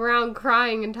on the ground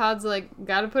crying, and Todd's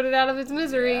gotta put it out of its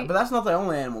misery. Yeah, but that's not the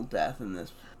only animal death in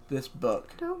this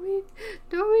book. Don't we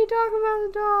talk about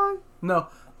the dog? No,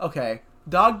 okay.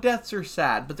 Dog deaths are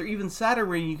sad, but they're even sadder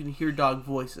when you can hear dog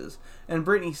voices. And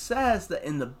Brittany says that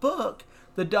in the book,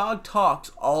 the dog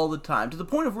talks all the time, to the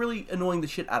point of really annoying the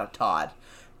shit out of Todd.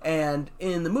 And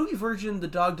in the movie version, the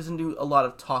dog doesn't do a lot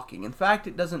of talking. In fact,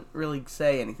 it doesn't really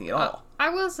say anything at all. I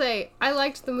will say, I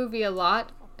liked the movie a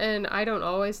lot, and I don't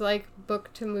always like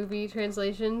book-to-movie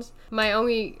translations. My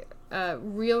only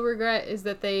real regret is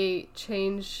that they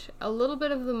change a little bit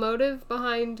of the motive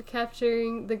behind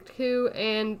capturing the two,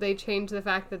 and they change the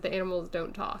fact that the animals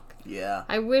don't talk. Yeah.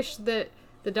 I wish that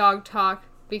the dog talked,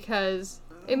 because...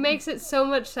 it makes it so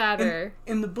much sadder.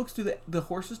 In the books, do the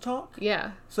horses talk?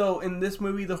 Yeah. So in this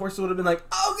movie, the horses would have been like,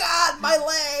 oh God, my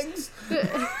legs!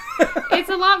 It's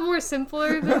a lot more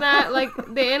simpler than that.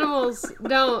 The animals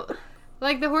don't...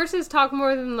 the horses talk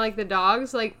more than, the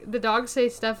dogs. The dogs say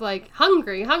stuff like,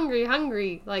 hungry, hungry,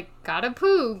 hungry. Gotta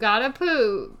poo,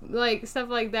 stuff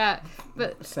like that.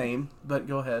 But Same, but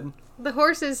go ahead. The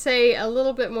horses say a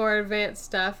little bit more advanced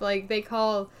stuff. They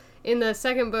call... In the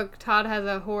second book, Todd has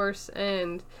a horse,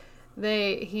 and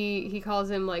he calls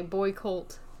him Boy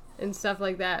Colt and stuff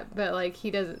like that. But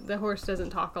the horse doesn't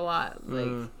talk a lot.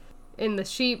 In the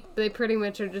sheep, they pretty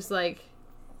much are just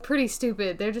pretty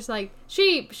stupid. They're just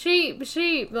sheep, sheep,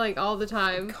 sheep, all the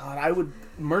time. God, I would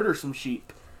murder some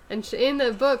sheep. And in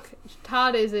the book,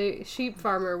 Todd is a sheep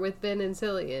farmer with Ben and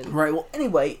Cillian. Right. Well,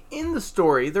 anyway, in the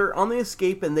story, they're on the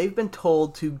escape, and they've been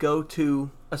told to go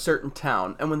to a certain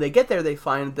town. And when they get there, they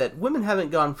find that women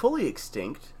haven't gone fully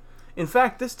extinct. In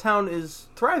fact, this town is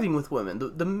thriving with women.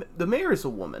 The mayor is a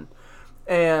woman.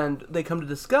 And they come to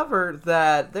discover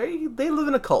that they live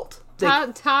in a cult.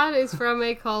 Todd is from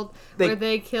a cult where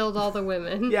they killed all the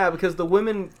women. Yeah, because the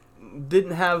women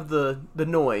didn't have the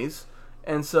noise.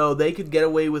 And so they could get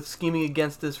away with scheming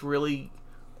against this really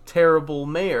terrible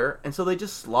mayor. And so they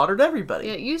just slaughtered everybody.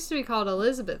 Yeah, it used to be called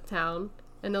Elizabethtown.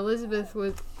 And Elizabeth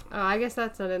was... Oh, I guess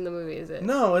that's not in the movie, is it?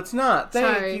 No, it's not.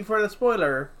 Thank you for the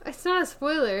spoiler. It's not a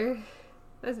spoiler.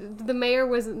 The mayor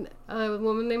was a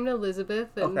woman named Elizabeth,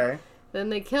 and Okay. then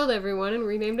they killed everyone and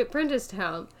renamed it Prentice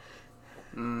Town.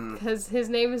 Because his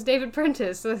name is David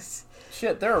Prentice.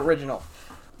 Shit, they're original.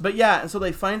 But yeah, and so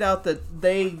they find out that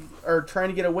they are trying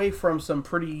to get away from some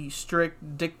pretty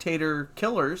strict dictator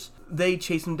killers. They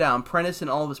chase them down. Prentice and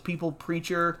all of his people,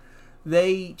 Preacher,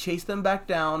 they chase them back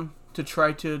down to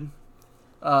try to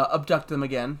abduct them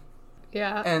again.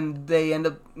 Yeah. And they end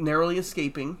up narrowly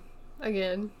escaping.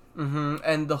 Again.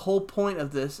 And the whole point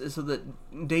of this is so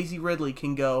that Daisy Ridley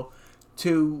can go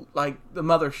to, like, the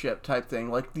mothership type thing.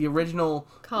 Like, the original...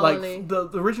 Colony. Like,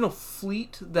 the original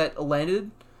fleet that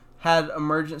landed had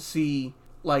emergency,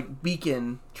 like,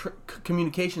 beacon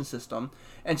communication system.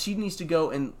 And she needs to go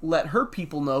and let her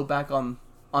people know back on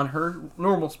her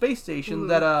normal space station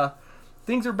that,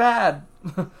 things are bad.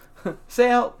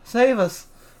 Save us.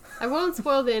 I won't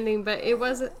spoil the ending, but it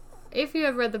was... If you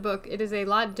have read the book, it is a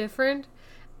lot different.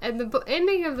 And the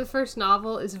ending of the first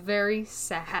novel is very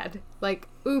sad. Like,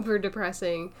 uber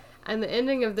depressing. And the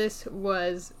ending of this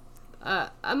was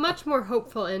a much more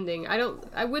hopeful ending.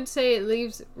 I would say it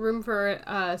leaves room for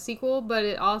a sequel, but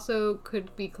it also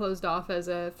could be closed off as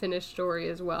a finished story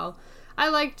as well. I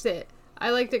liked it. I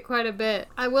liked it quite a bit.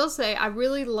 I will say I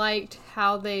really liked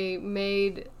how they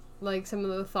made, like, some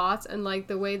of the thoughts, and like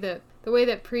the way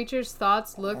that Preacher's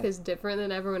thoughts look is different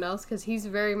than everyone else, because he's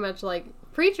very much like...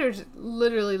 Preacher's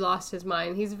literally lost his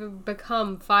mind. He's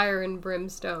become fire and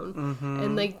brimstone.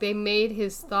 And, like, they made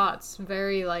his thoughts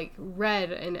very, like,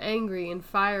 red and angry and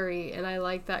fiery, and I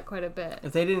like that quite a bit.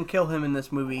 If they didn't kill him in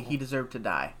this movie, he deserved to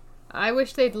die. I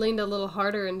wish they'd leaned a little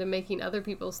harder into making other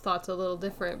people's thoughts a little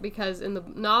different, because in the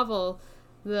novel,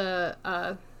 the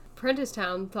Prentice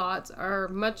Town thoughts are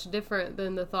much different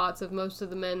than the thoughts of most of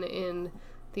the men in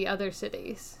the other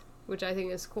cities, which I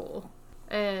think is cool.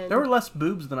 And there were less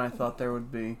boobs than I thought there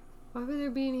would be. Why would there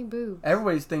be any boobs?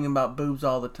 Everybody's thinking about boobs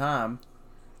all the time.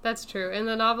 That's true. In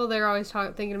the novel, they're always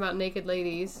thinking about naked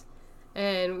ladies.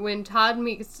 And when Todd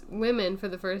meets women for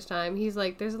the first time, he's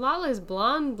like, there's a lot less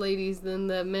blonde ladies than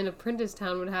the men of Prentice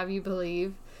Town would have you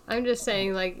believe. I'm just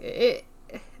saying, like,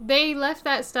 they left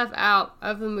that stuff out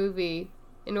of the movie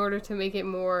in order to make it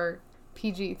more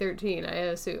PG-13, I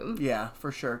assume. Yeah,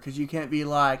 for sure. Because you can't be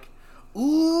like...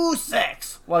 ooh,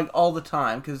 sex! Like, all the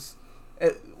time, because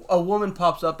a woman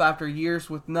pops up after years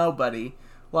with nobody.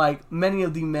 Like, many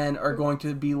of the men are going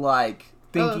to be, like,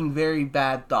 thinking very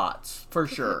bad thoughts, for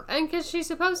sure. And because she's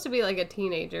supposed to be, like, a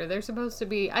teenager. They're supposed to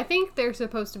be... I think they're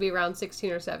supposed to be around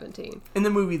 16 or 17. In the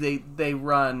movie, they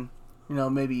run,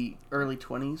 maybe early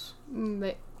 20s.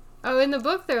 Oh, in the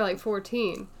book, they're, like,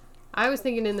 14. I was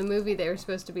thinking in the movie they were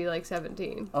supposed to be, like,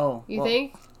 17. Oh. You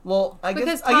think? Well, I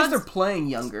guess they're playing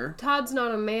younger. Todd's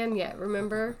not a man yet,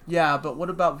 remember? Yeah, but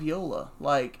what about Viola?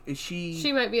 Like, is she...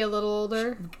 She might be a little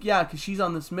older. Yeah, because she's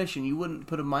on this mission. You wouldn't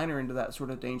put a minor into that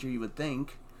sort of danger, you would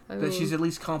think. That she's at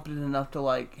least competent enough to,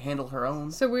 like, handle her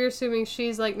own. So we're assuming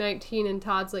she's, like, 19 and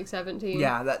Todd's, like, 17.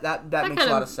 Yeah, that makes a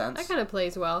lot of sense. That kind of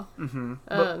plays well.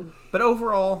 Mm-hmm. But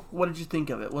overall, what did you think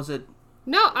of it? Was it...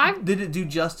 No, Did it do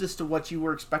justice to what you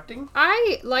were expecting?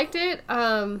 I liked it.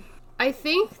 I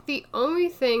think the only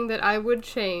thing that I would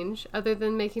change, other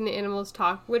than making the animals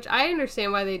talk, which I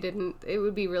understand why they didn't, it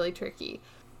would be really tricky,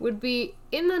 would be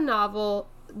in the novel,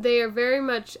 they are very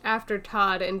much after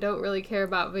Todd and don't really care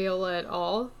about Viola at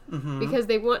all, because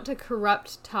they want to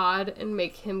corrupt Todd and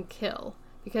make him kill.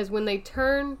 Because when they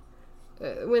turn,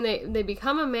 when they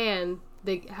become a man,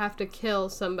 they have to kill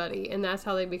somebody, and that's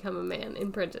how they become a man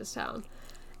in Prentice Town.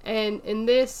 And in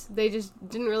this, they just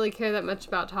didn't really care that much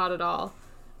about Todd at all.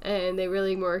 And they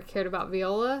really more cared about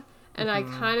Viola. And I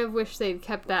kind of wish they'd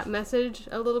kept that message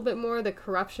a little bit more, the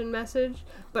corruption message.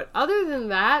 But other than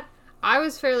that, I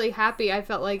was fairly happy. I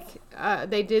felt like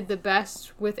they did the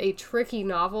best with a tricky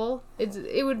novel.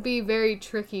 It would be very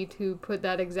tricky to put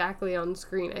that exactly on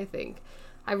screen, I think.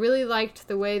 I really liked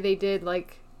the way they did,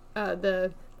 like,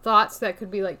 the thoughts that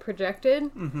could be, like, projected.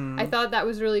 I thought that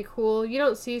was really cool. You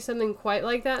don't see something quite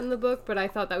like that in the book, but I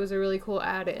thought that was a really cool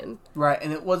add-in. Right,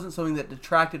 and it wasn't something that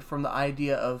detracted from the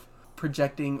idea of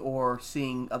projecting or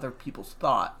seeing other people's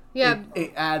thought. Yeah.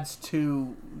 It adds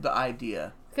to the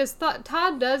idea. Because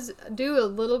Todd does do a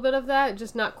little bit of that,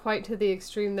 just not quite to the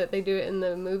extreme that they do it in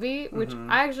the movie, which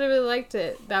I actually really liked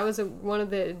it. That was one of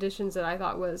the additions that I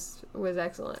thought was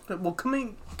excellent. Well,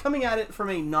 coming at it from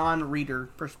a non-reader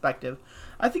perspective,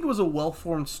 I think it was a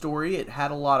well-formed story. It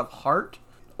had a lot of heart,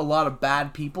 a lot of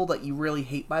bad people that you really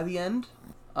hate by the end.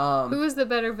 Who was the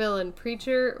better villain,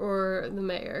 Preacher or the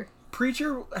mayor?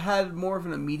 Preacher had more of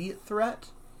an immediate threat.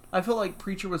 I felt like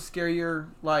Preacher was scarier,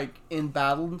 like, in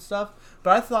battle and stuff.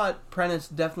 But I thought Prentice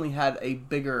definitely had a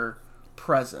bigger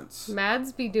presence.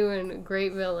 Mads be doing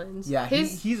great villains. Yeah,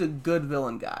 he's a good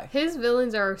villain guy. His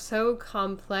villains are so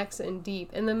complex and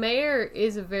deep, and the mayor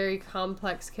is a very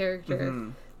complex character. Mm-hmm.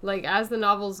 Like, as the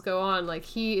novels go on, like,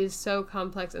 he is so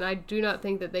complex, and I do not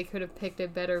think that they could have picked a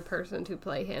better person to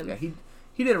play him. Yeah,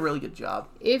 he did a really good job.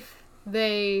 If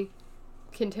they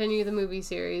continue the movie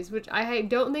series, which I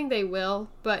don't think they will,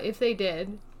 but if they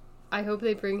did, I hope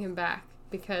they bring him back,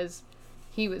 because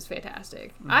he was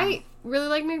fantastic. Mm-hmm. I really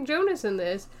like Nick Jonas in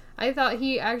this. I thought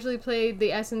he actually played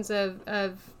the essence of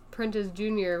Prentice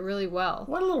Jr. really well.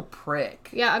 What a little prick.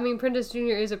 Yeah, I mean, Prentice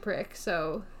Jr. is a prick,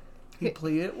 so... He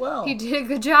played it well. He did a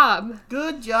good job.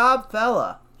 Good job,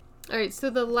 fella. Alright,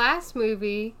 so the last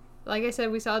movie, like I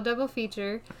said, we saw a double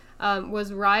feature,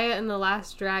 was Raya and the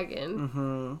Last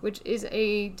Dragon, which is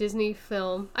a Disney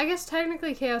film. I guess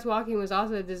technically Chaos Walking was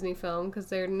also a Disney film, because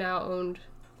they're now owned...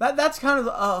 That's kind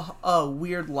of a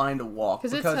weird line to walk.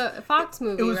 Because it's a Fox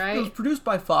movie, right? It was produced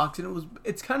by Fox, and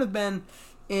it's kind of been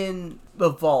in the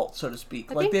vault, so to speak.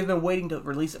 They've been waiting to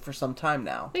release it for some time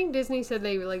now. I think Disney said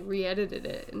they re-edited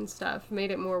it and stuff,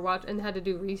 made it more and had to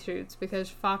do reshoots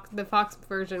because the Fox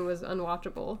version was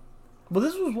unwatchable. Well,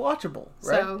 this was watchable,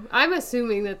 right? So I'm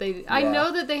assuming that they. Yeah. I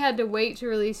know that they had to wait to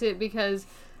release it because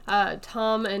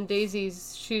Tom and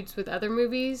Daisy's shoots with other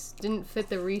movies didn't fit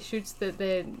the reshoots that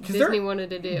Disney wanted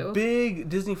to do. Big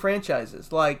Disney franchises,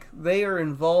 they are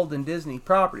involved in Disney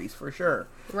properties for sure.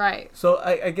 Right. So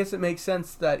I guess it makes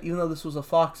sense that even though this was a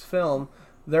Fox film,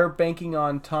 they're banking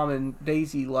on Tom and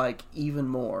Daisy even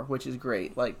more, which is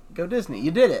great. Go Disney,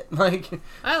 you did it.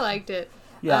 I liked it.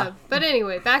 Yeah. But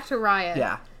anyway, back to Raya.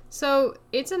 Yeah. So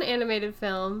it's an animated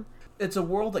film. It's a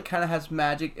world that kind of has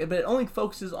magic, but it only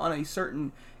focuses on a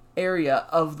certain area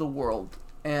of the world,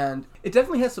 and it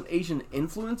definitely has some Asian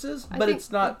influences, but it's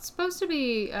not. It's supposed to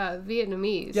be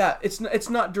Vietnamese. Yeah, it's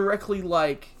not directly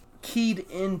keyed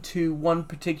into one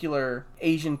particular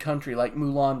Asian country like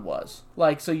Mulan was.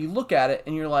 So you look at it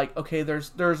and you're like, okay,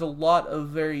 there's a lot of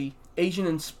very Asian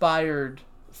inspired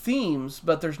themes,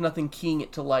 but there's nothing keying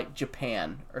it to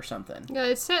Japan or something. Yeah,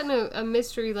 it's set in a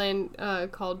mystery land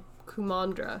called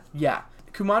Kumandra. Yeah,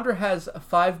 Kumandra has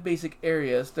 5 basic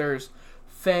areas. There's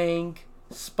fang,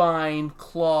 spine,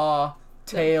 claw,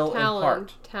 tail, and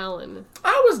heart. Talon.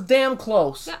 I was damn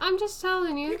close. Yeah, I'm just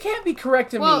telling you. You can't be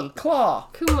correcting me. Claw.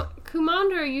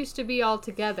 Kumandra used to be all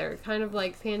together, kind of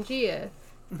like Pangea.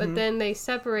 But then they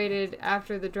separated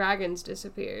after the dragons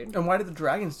disappeared. And why did the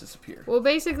dragons disappear? Well,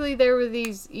 basically there were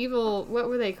these evil, what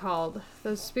were they called?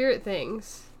 Those spirit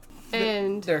things.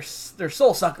 And they're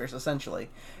soul suckers, essentially.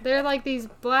 They're like these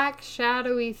black,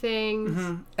 shadowy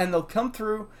things. And they'll come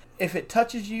through. If it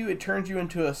touches you, it turns you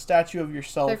into a statue of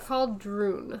yourself. They're called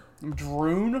Droon.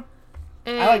 Droon?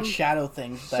 And I like shadow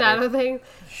things better.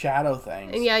 Shadow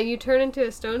things. And yeah, you turn into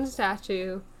a stone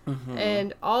statue.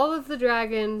 And all of the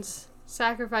dragons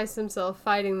sacrifice themselves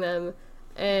fighting them.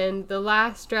 And the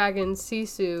last dragon,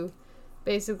 Sisu,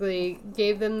 basically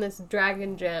gave them this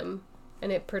dragon gem.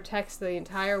 And it protects the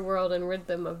entire world and rid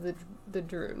them of the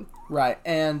Droon. Right.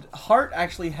 And Heart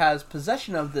actually has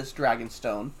possession of this dragon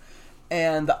stone.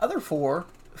 And the other 4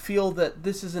 feel that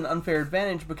this is an unfair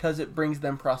advantage because it brings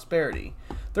them prosperity.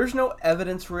 There's no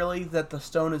evidence really that the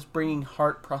stone is bringing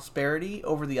Heart prosperity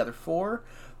over the other 4,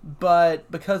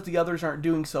 but because the others aren't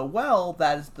doing so well,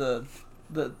 that is the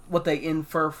what they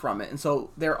infer from it. And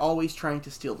so they're always trying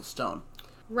to steal the stone.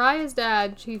 Raya's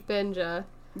dad, Chief Benja.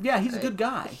 Yeah, he's a good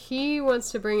guy. He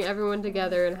wants to bring everyone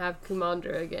together and have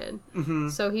Kumandra again.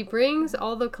 So he brings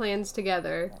all the clans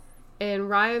together. And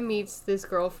Raya meets this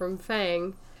girl from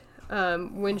Fang.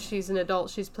 When she's an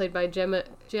adult, she's played by Gemma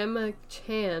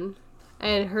Chan.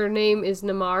 And her name is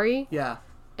Namari. Yeah.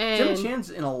 And Gemma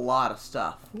Chan's in a lot of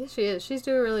stuff. Yeah, she is. She's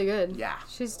doing really good. Yeah.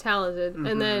 She's talented.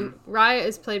 And then Raya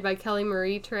is played by Kelly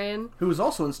Marie Tran. Who was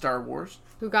also in Star Wars.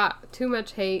 Who got too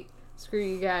much hate. Screw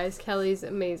you guys. Kelly's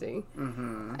amazing.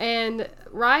 And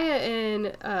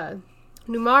Raya and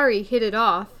Namari hit it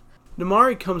off.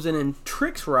 Namari comes in and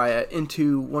tricks Raya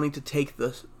into wanting to take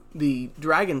the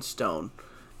dragon stone.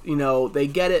 They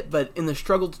get it, but in the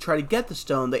struggle to try to get the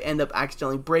stone, they end up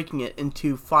accidentally breaking it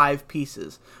into 5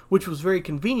 pieces, which was very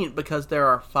convenient because there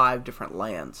are 5 different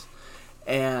lands.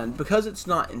 And because it's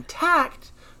not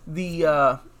intact,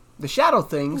 the shadow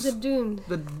things,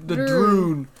 the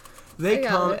Droon, they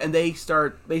come and they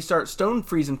start stone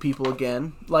freezing people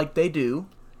again, like they do.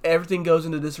 Everything goes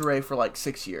into disarray for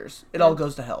 6 years. It all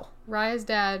goes to hell. Raya's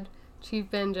dad, Chief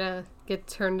Benja,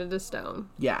 gets turned into stone.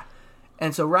 Yeah.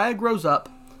 And so Raya grows up,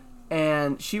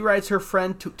 and she rides her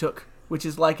friend Tuk Tuk, which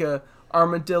is like a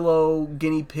armadillo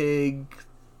guinea pig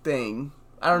thing.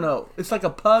 I don't know. It's like a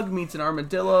pug meets an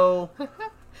armadillo.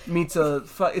 meets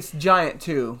it's giant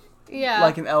too. Yeah.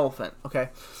 Like an elephant. Okay.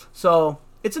 So,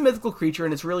 it's a mythical creature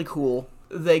and it's really cool.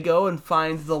 They go and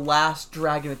find the last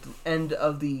dragon at the end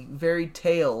of the very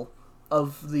tail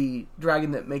of the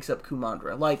dragon that makes up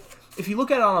Kumandra. Like, if you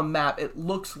look at it on a map, it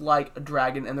looks like a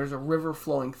dragon and there's a river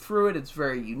flowing through it. It's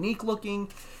very unique looking.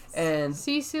 And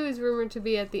Sisu is rumored to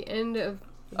be at the end of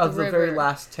the river. very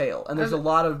last tail. And there's a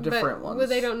lot of different ones. Well,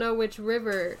 they don't know which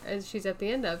river she's at the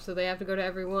end of, so they have to go to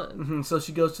every one. Mm-hmm. So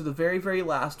she goes to the very, very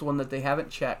last one that they haven't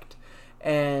checked.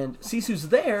 And Sisu's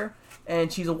there,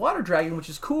 and she's a water dragon, which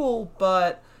is cool,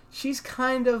 but she's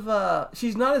kind of,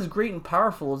 she's not as great and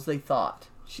powerful as they thought.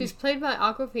 She's played by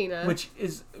Awkwafina. Which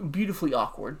is beautifully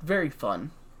awkward. Very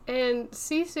fun. And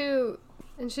Sisu,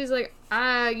 and she's like,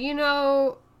 you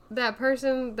know, that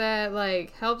person that,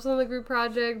 like, helps on the group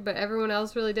project, but everyone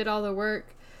else really did all the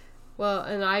work? Well,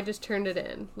 and I just turned it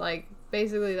in. Like,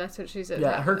 basically that's what she said.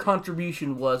 Yeah, her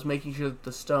contribution was making sure that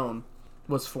the stone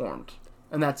was formed.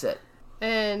 And that's it.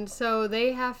 And so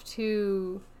they have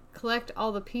to collect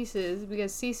all the pieces,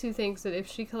 because Sisu thinks that if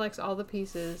she collects all the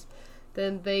pieces,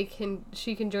 then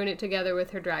she can join it together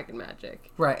with her dragon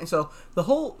magic. Right, and so the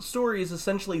whole story is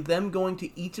essentially them going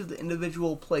to each of the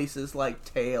individual places, like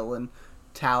Tail and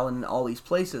Talon and all these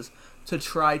places, to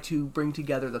try to bring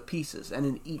together the pieces. And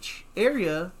in each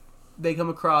area, they come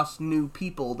across new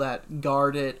people that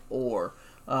guard it or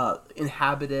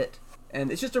inhabit it. And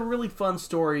it's just a really fun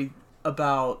story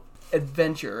about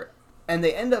adventure. And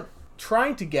they end up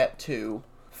trying to get to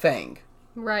Fang.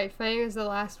 Right, Fang is the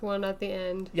last one at the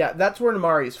end. Yeah, that's where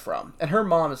Namari's from. And her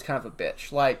mom is kind of a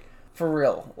bitch. Like, for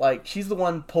real. Like, she's the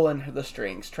one pulling the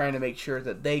strings, trying to make sure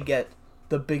that they get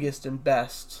the biggest and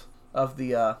best of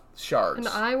the shards. And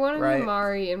I wanted right?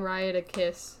 Namari and Raya to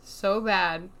kiss so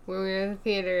bad when we were in the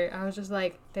theater. I was just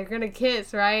like, they're gonna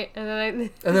kiss, right? And then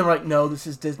and then we're like, no, this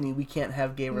is Disney. We can't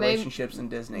have gay relationships in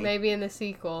Disney. Maybe in the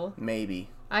sequel.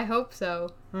 Maybe. I hope so.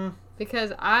 Hmm.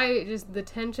 Because the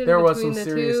tension there between was some the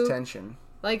serious two, tension.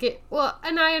 like it. Well,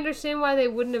 and I understand why they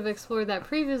wouldn't have explored that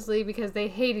previously, because they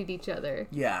hated each other.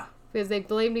 Yeah. Because they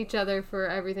blamed each other for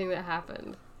everything that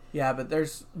happened. Yeah, but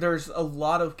there's a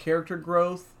lot of character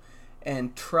growth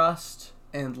and trust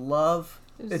and love.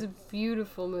 It's a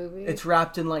beautiful movie. It's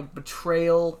wrapped in like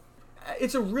betrayal.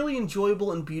 It's a really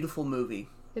enjoyable and beautiful movie.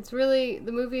 It's really,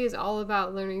 the movie is all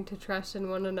about learning to trust in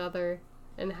one another,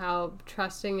 and how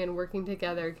trusting and working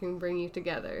together can bring you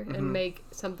together and make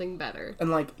something better. And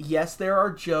like, yes, there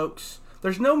are jokes.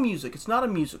 There's no music. It's not a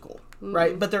musical,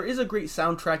 right? But there is a great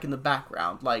soundtrack in the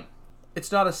background. Like,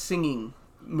 it's not a singing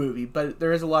movie, but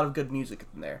there is a lot of good music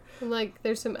in there. And like,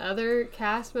 there's some other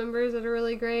cast members that are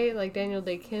really great. Like, Daniel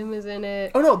Day Kim is in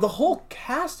it. Oh no, the whole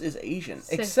cast is Asian,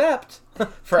 except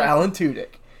for Alan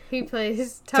Tudyk. He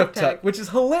plays Tuk Tuk, which is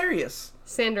hilarious.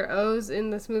 Sandra Oh's in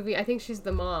this movie. I think she's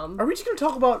the mom. Are we just going to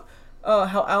talk about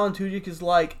how Alan Tudyk is,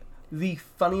 like, the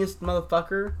funniest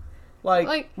motherfucker?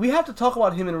 Like, we have to talk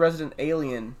about him in Resident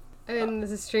Alien. And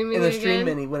the streaming in the Stream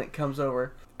Mini when it comes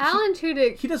over. Alan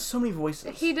Tudyk. He does so many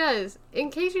voices. He does. In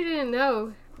case you didn't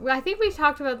know, I think we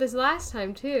talked about this last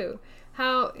time, too.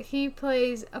 How he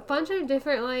plays a bunch of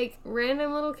different, like,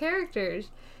 random little characters.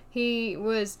 He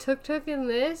was Tuk Tuk in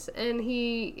this, and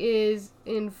he is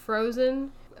in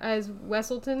Frozen as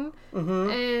Wesselton,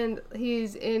 and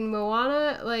he's in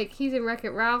Moana, like, he's in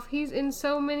Wreck-It Ralph, he's in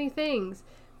so many things.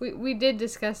 We did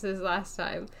discuss this last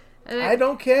time. And I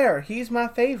don't care. He's my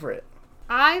favorite.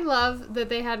 I love that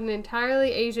they had an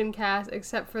entirely Asian cast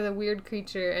except for the weird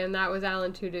creature, and that was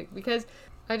Alan Tudyk, because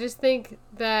I just think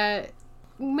that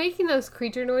making those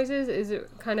creature noises is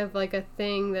kind of like a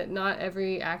thing that not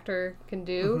every actor can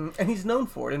do. And he's known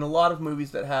for it in a lot of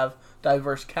movies that have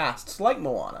diverse casts, like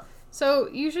Moana. So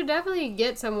you should definitely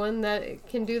get someone that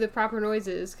can do the proper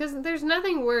noises, because there's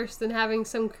nothing worse than having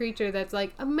some creature that's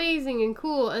like amazing and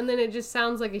cool, and then it just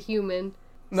sounds like a human.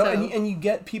 No, and you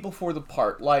get people for the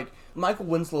part. Like, Michael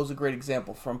Winslow is a great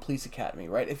example from Police Academy,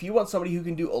 right? If you want somebody who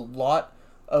can do a lot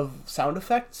of sound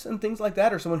effects and things like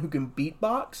that, or someone who can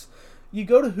beatbox, you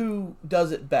go to who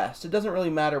does it best. It doesn't really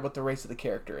matter what the race of the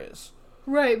character is.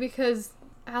 Right, because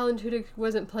Alan Tudyk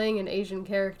wasn't playing an Asian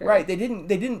character. Right, they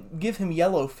didn't give him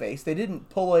yellow face. They didn't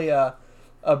pull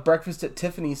a Breakfast at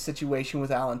Tiffany's situation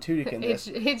with Alan Tudyk in this.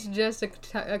 It's just a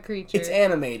creature. It's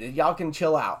animated. Y'all can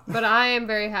chill out. But I am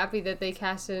very happy that they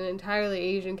casted an entirely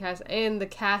Asian cast, and the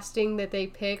casting that they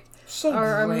picked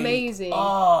are great. amazing. Oh,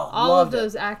 all of loved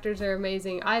those actors are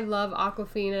amazing. I love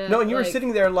Awkwafina. No, and you were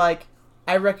sitting there like,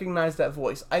 I recognize that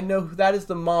voice. I know that is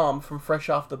the mom from Fresh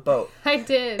Off the Boat. I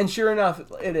did. And sure enough,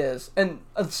 it is. And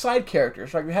side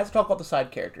characters. Like, we have to talk about the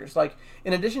side characters. Like,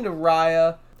 in addition to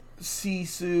Raya,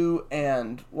 Sisu,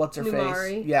 and what's-her-face?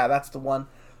 Numari. Yeah, that's the one.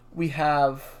 We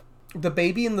have the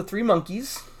baby and the 3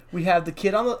 monkeys. We have the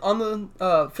kid on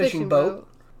the fishing boat.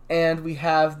 And we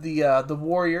have the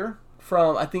warrior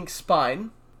from, I think,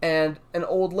 Spine. And an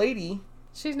old lady.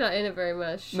 She's not in it very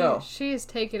much. No. She is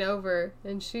taken over,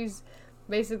 and she's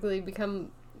basically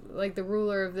become, like, the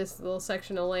ruler of this little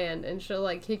section of land, and she'll,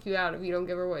 like, kick you out if you don't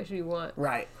give her what you want.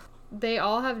 Right. They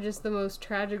all have just the most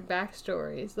tragic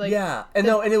backstories. Like, yeah, and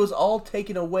it was all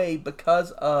taken away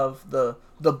because of the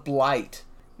blight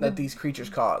that these creatures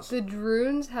cause. The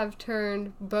Droons have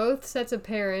turned both sets of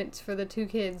parents for the 2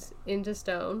 kids into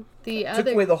stone. Took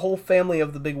away the whole family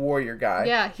of the big warrior guy.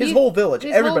 Yeah. His whole village,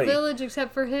 everybody. His whole village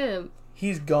except for him.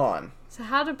 He's gone. So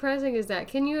how depressing is that?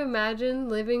 Can you imagine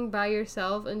living by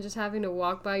yourself and just having to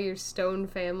walk by your stone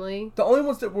family? The only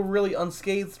ones that were really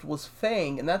unscathed was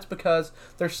Fang, and that's because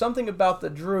there's something about the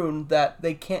Droon that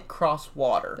they can't cross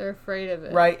water. They're afraid of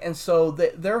it. Right, and so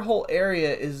their whole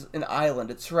area is an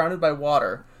island. It's surrounded by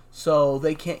water, so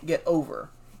they can't get over.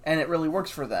 And it really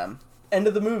works for them. End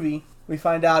of the movie, we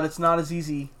find out it's not as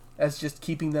easy as just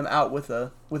keeping them out with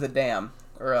a dam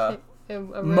or a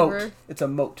moat. River. It's a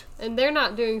moat. And they're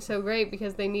not doing so great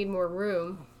because they need more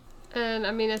room. And,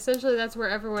 I mean, essentially that's where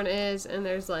everyone is, and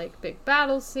there's, like, big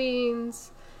battle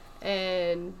scenes,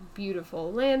 and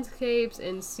beautiful landscapes,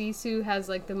 and Sisu has,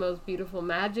 like, the most beautiful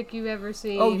magic you've ever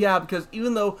seen. Oh, yeah, because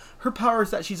even though her power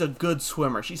is that she's a good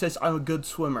swimmer, she says, I'm a good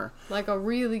swimmer. Like a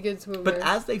really good swimmer. But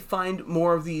as they find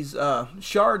more of these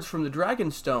shards from the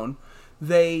Dragonstone,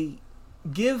 they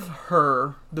give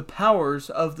her the powers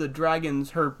of the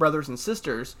dragons, her brothers and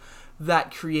sisters,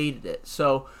 that created it.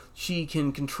 So she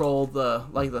can control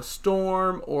the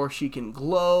storm, or she can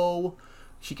glow,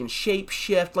 she can shape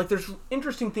shift. Like, there's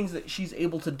interesting things that she's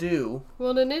able to do.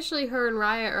 Well, initially her and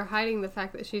Raya are hiding the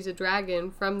fact that she's a dragon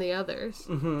from the others.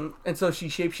 Mm-hmm. And so she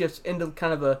shapeshifts into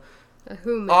kind of a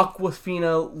human.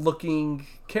 Aquafina-looking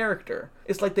character.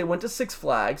 It's like they went to Six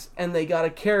Flags, and they got a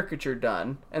caricature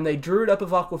done, and they drew it up of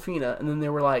Aquafina, and then they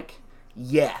were like,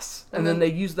 yes! And then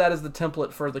they used that as the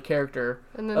template for the character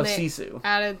of Sisu.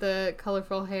 Added the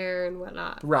colorful hair and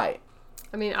whatnot. Right.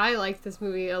 I mean, I liked this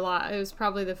movie a lot. It was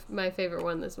probably my favorite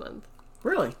one this month.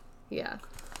 Really? Yeah.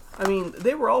 I mean,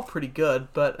 they were all pretty good,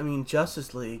 but, I mean,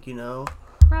 Justice League, you know...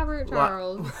 Robert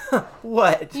Charles.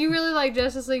 What? You really like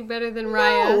Justice League better than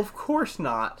Raya? No, of course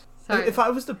not. Sorry. If I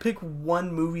was to pick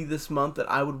one movie this month that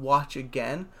I would watch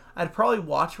again, I'd probably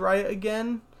watch Raya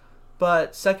again,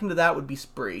 but second to that would be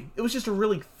Spree. It was just a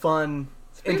really fun,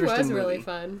 interesting movie. It was really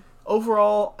fun.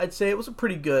 Overall, I'd say it was a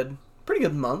pretty good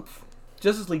month.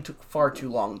 Justice League took far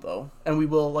too long, though. And we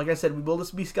will, like I said, we will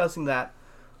just be discussing that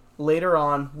later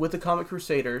on with the Comic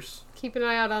Crusaders. Keep an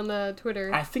eye out on the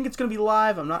Twitter. I think it's going to be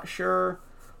live. I'm not sure.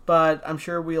 But I'm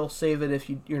sure we'll save it if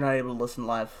you're not able to listen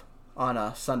live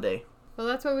on Sunday. Well,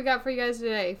 that's what we got for you guys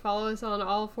today. Follow us on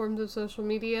all forms of social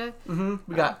media. Mm-hmm.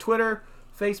 We got Twitter,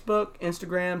 Facebook,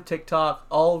 Instagram, TikTok,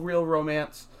 all Real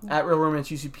Romance, at Real Romance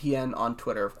UCPN on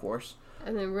Twitter, of course.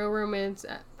 And then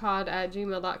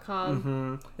realromancepod@gmail.com.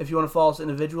 Mm-hmm. If you want to follow us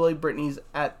individually, Brittany's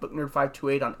at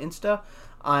BookNerd528 on Insta.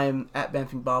 I'm at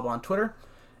BamfingBob on Twitter.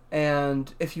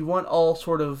 And if you want all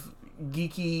sort of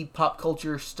geeky pop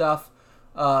culture stuff,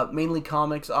 mainly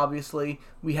comics, obviously,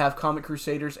 we have Comic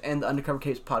Crusaders and the Undercover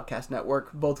Capes Podcast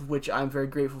Network, both of which I'm very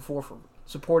grateful for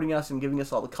supporting us and giving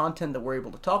us all the content that we're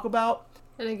able to talk about.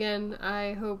 And again,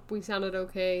 I hope we sounded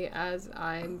okay, as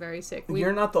I'm very sick.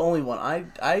 You're not the only one.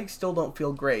 I still don't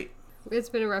feel great. It's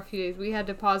been a rough few days. We had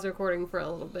to pause recording for a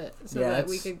little bit so that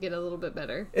we could get a little bit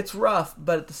better. It's rough,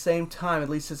 but at the same time, at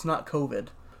least it's not COVID.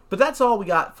 But that's all we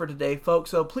got for today,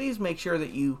 folks. So please make sure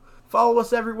that you follow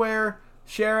us everywhere,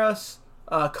 share us,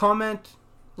 comment,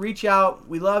 reach out.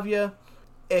 We love you.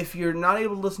 If you're not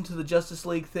able to listen to the Justice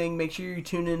League thing, make sure you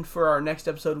tune in for our next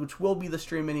episode, which will be the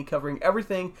Stream Mini, covering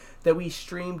everything that we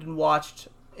streamed and watched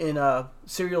in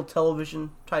serial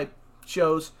television type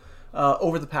shows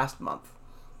over the past month.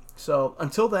 So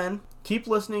until then, keep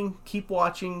listening, keep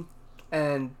watching,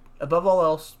 and above all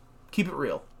else, keep it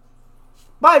real.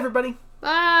 Bye, everybody.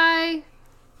 Bye.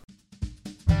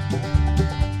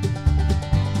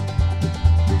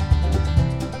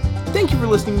 Thank you for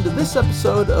listening to this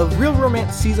episode of Real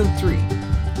Romance Season 3.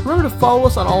 Remember to follow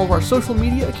us on all of our social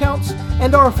media accounts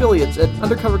and our affiliates at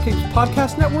Undercover Capes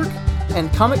Podcast Network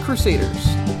and Comic Crusaders.